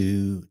able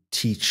to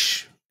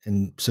teach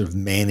and sort of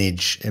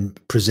manage and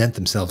present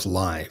themselves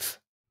live,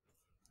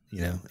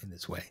 in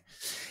this way.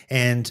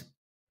 And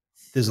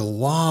there's a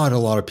lot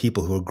of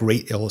people who are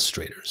great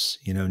illustrators,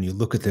 and you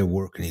look at their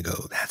work and you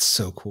go, that's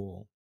so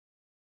cool.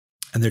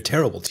 And they're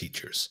terrible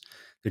teachers.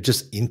 They're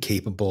just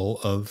incapable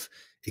of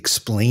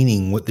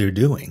explaining what they're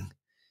doing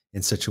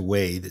in such a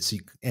way that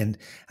and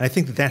I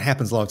think that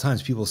happens a lot of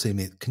times. People say to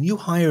me, can you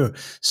hire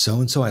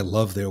so-and-so? I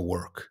love their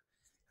work.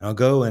 And I'll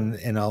go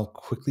and I'll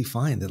quickly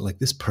find that like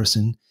this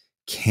person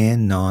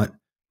cannot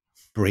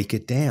break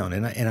it down.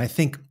 And I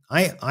think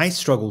I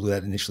struggled with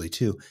that initially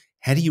too.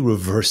 How do you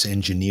reverse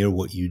engineer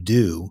what you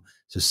do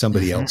so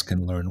somebody else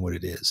can learn what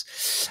it is?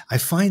 I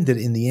find that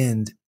in the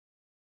end,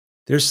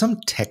 there's some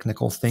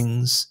technical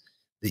things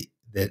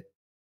that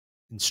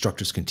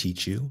instructors can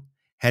teach you,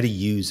 how to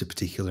use a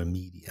particular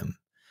medium,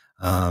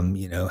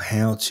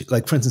 how to,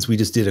 like, for instance, we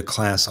just did a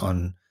class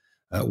on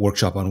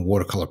workshop on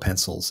watercolor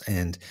pencils,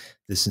 and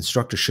this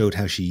instructor showed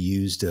how she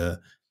used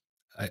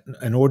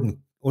an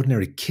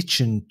ordinary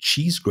kitchen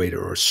cheese grater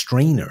or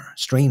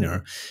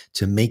strainer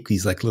to make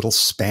these like little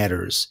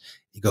spatters.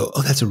 You go,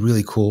 oh, that's a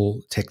really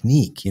cool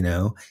technique,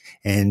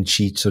 and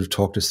she sort of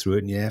talked us through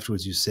it. And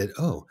afterwards you said,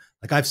 oh,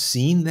 like I've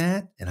seen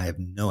that and I have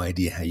no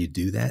idea how you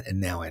do that. And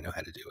now I know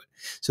how to do it.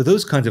 So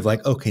those kinds of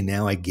like, okay,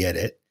 now I get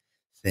it,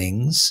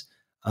 things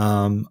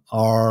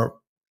are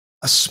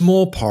a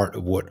small part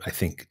of what I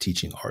think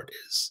teaching art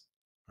is,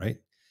 right?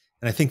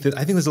 And I think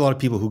there's a lot of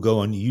people who go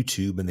on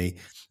YouTube and they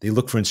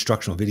look for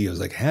instructional videos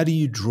like, how do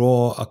you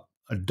draw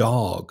a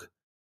dog,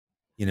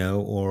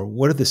 or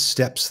what are the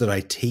steps that I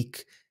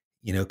take,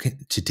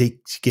 to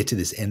get to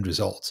this end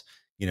result?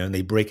 and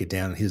they break it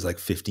down. Here's like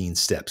 15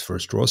 steps.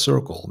 First, draw a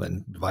circle,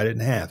 then divide it in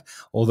half,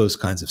 all those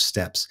kinds of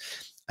steps.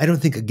 I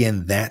don't think,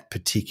 again, that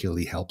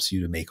particularly helps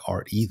you to make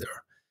art either.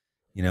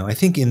 I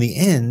think in the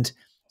end,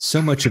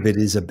 so much of it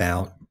is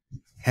about,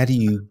 how do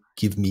you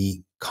give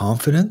me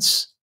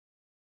confidence?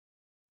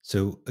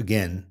 So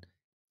again,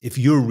 if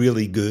you're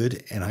really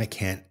good and I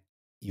can't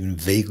even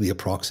vaguely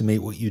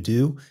approximate what you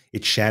do,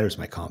 it shatters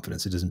my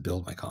confidence. It doesn't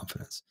build my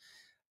confidence.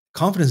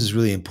 Confidence is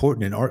really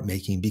important in art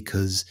making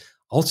because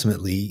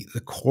ultimately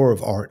the core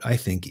of art, I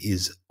think,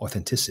 is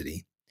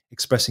authenticity,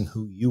 expressing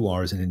who you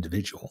are as an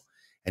individual.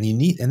 And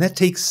that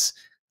takes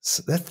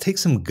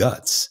some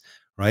guts,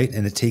 right?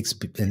 And it takes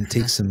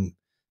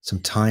some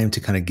time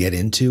to kind of get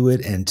into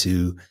it and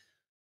to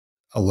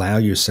allow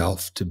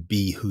yourself to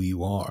be who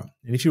you are.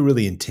 And if you're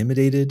really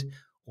intimidated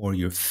or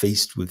you're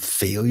faced with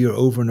failure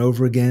over and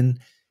over again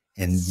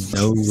and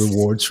no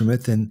rewards from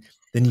it, then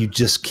you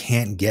just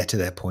can't get to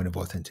that point of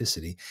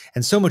authenticity.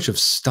 And so much of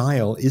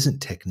style isn't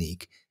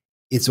technique,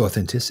 it's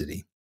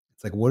authenticity.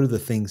 It's like, what are the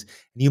things?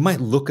 And you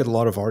might look at a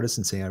lot of artists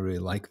and say, I really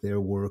like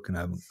their work and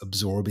I'm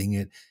absorbing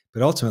it.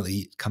 But ultimately,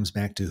 it comes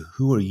back to,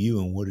 who are you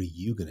and what are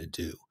you going to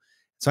do?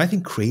 So I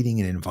think creating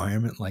an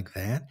environment like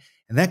that,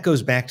 and that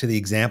goes back to the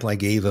example I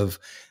gave of,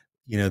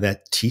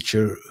 that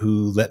teacher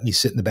who let me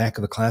sit in the back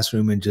of the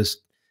classroom and just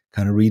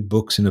kind of read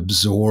books and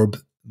absorb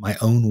my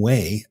own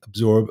way,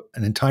 absorb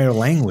an entire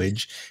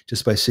language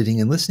just by sitting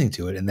and listening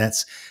to it. And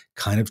that's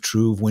kind of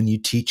true of when you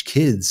teach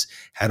kids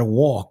how to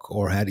walk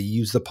or how to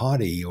use the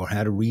potty or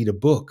how to read a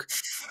book.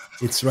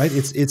 It's right.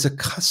 It's a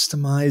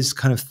customized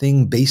kind of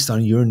thing based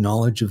on your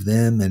knowledge of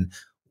them and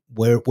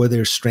where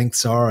their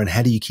strengths are and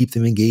how do you keep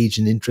them engaged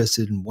and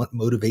interested and what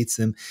motivates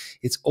them.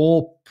 It's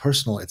all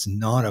personal. It's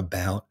not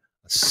about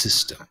a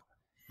system.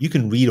 You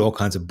can read all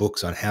kinds of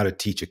books on how to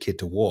teach a kid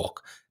to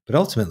walk, but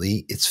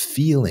ultimately it's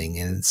feeling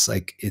and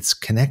it's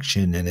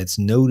connection and it's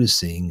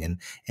noticing and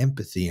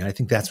empathy. And I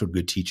think that's what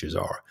good teachers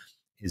are,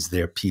 is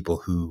they're people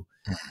who,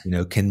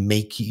 can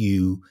make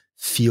you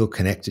feel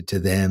connected to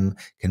them,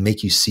 can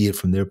make you see it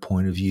from their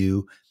point of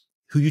view,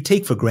 who you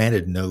take for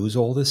granted knows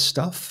all this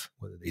stuff,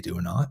 whether they do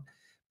or not.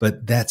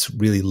 But that's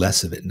really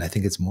less of it. And I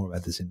think it's more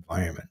about this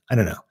environment. I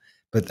don't know.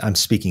 But I'm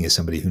speaking as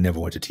somebody who never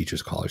went to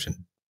teacher's college and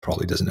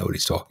probably doesn't know what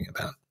he's talking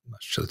about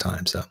much of the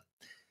time. So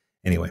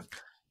anyway.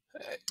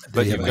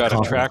 But you've got a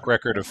track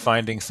record of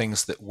finding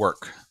things that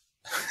work.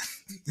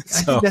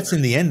 I think that's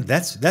in the end,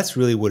 that's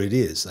really what it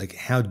is. Like,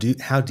 how do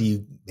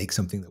you make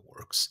something that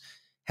works?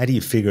 How do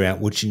you figure out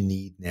what you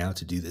need now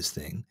to do this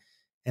thing?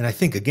 And I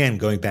think, again,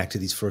 going back to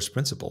these first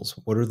principles,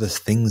 what are the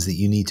things that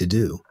you need to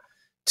do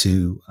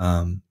to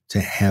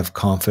have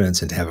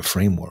confidence and to have a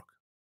framework?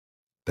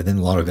 But then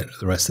a lot of it,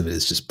 the rest of it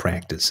is just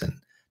practice and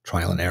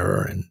trial and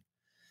error and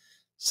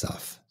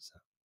stuff. So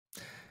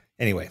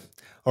anyway,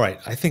 all right.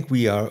 I think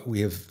we have.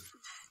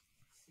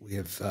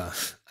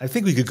 I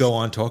think we could go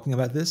on talking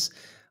about this.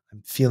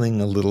 I'm feeling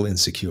a little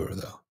insecure,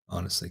 though,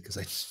 honestly, because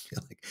I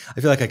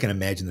feel like I can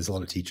imagine there's a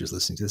lot of teachers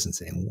listening to this and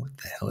saying, what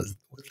the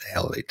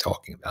hell are they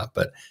talking about?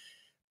 But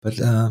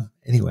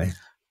anyway.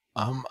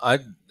 I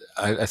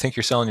think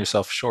you're selling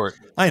yourself short.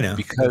 I know,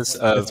 because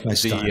of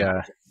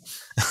the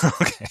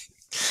okay.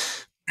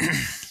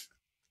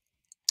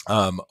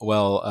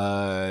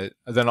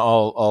 Then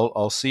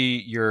I'll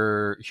see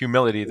your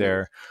humility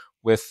there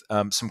with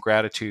some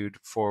gratitude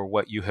for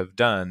what you have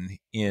done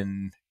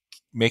in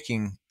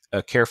making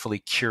a carefully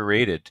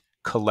curated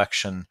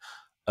collection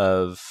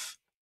of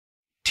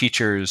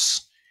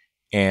teachers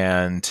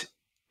and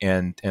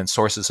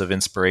sources of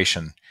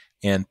inspiration,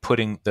 and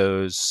putting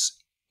those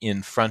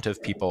in front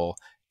of people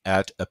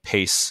at a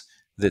pace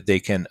that they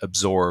can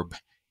absorb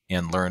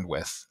and learn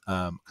with.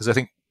 Because I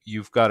think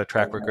you've got a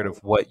track record of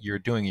what you're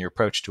doing, your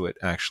approach to it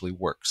actually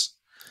works.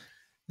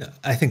 No,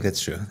 I think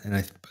that's true. And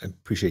I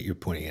appreciate you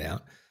pointing it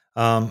out.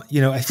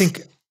 I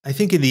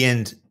think in the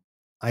end,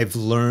 I've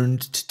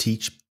learned to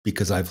teach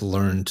because I've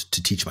learned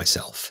to teach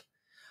myself.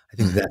 I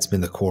think that's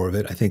been the core of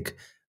it. I think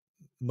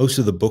most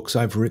of the books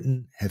I've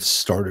written have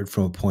started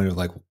from a point of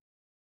like,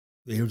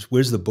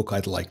 where's the book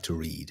I'd like to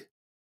read?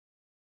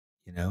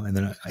 And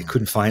then I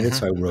couldn't find it,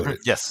 so I wrote it.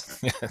 Yes.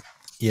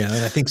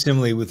 And I think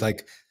similarly with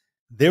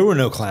there were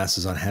no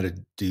classes on how to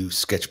do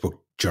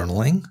sketchbook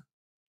journaling.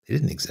 They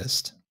didn't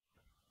exist.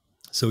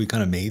 So we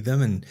kind of made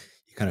them and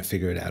you kind of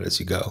figure it out as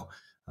you go.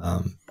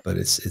 But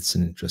it's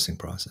an interesting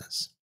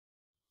process,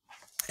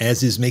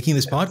 as is making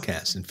this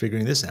podcast and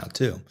figuring this out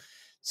too.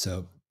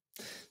 So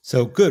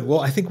good.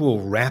 Well, I think we'll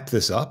wrap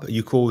this up. Are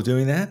you cool with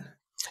doing that?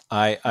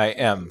 I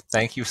am.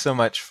 Thank you so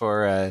much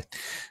for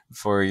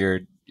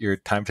your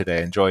time today.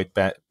 I enjoyed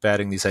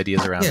batting these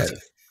ideas around with you.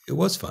 It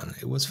was fun.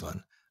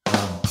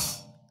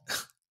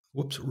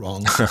 Whoops,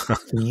 wrong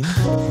theme.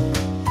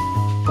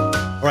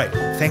 All right.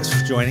 Thanks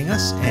for joining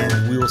us,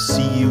 and we will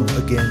see you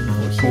again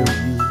or hear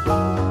you,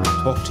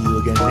 talk to you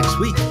again next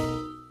week.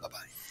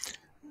 Bye-bye.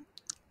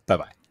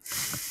 Bye-bye.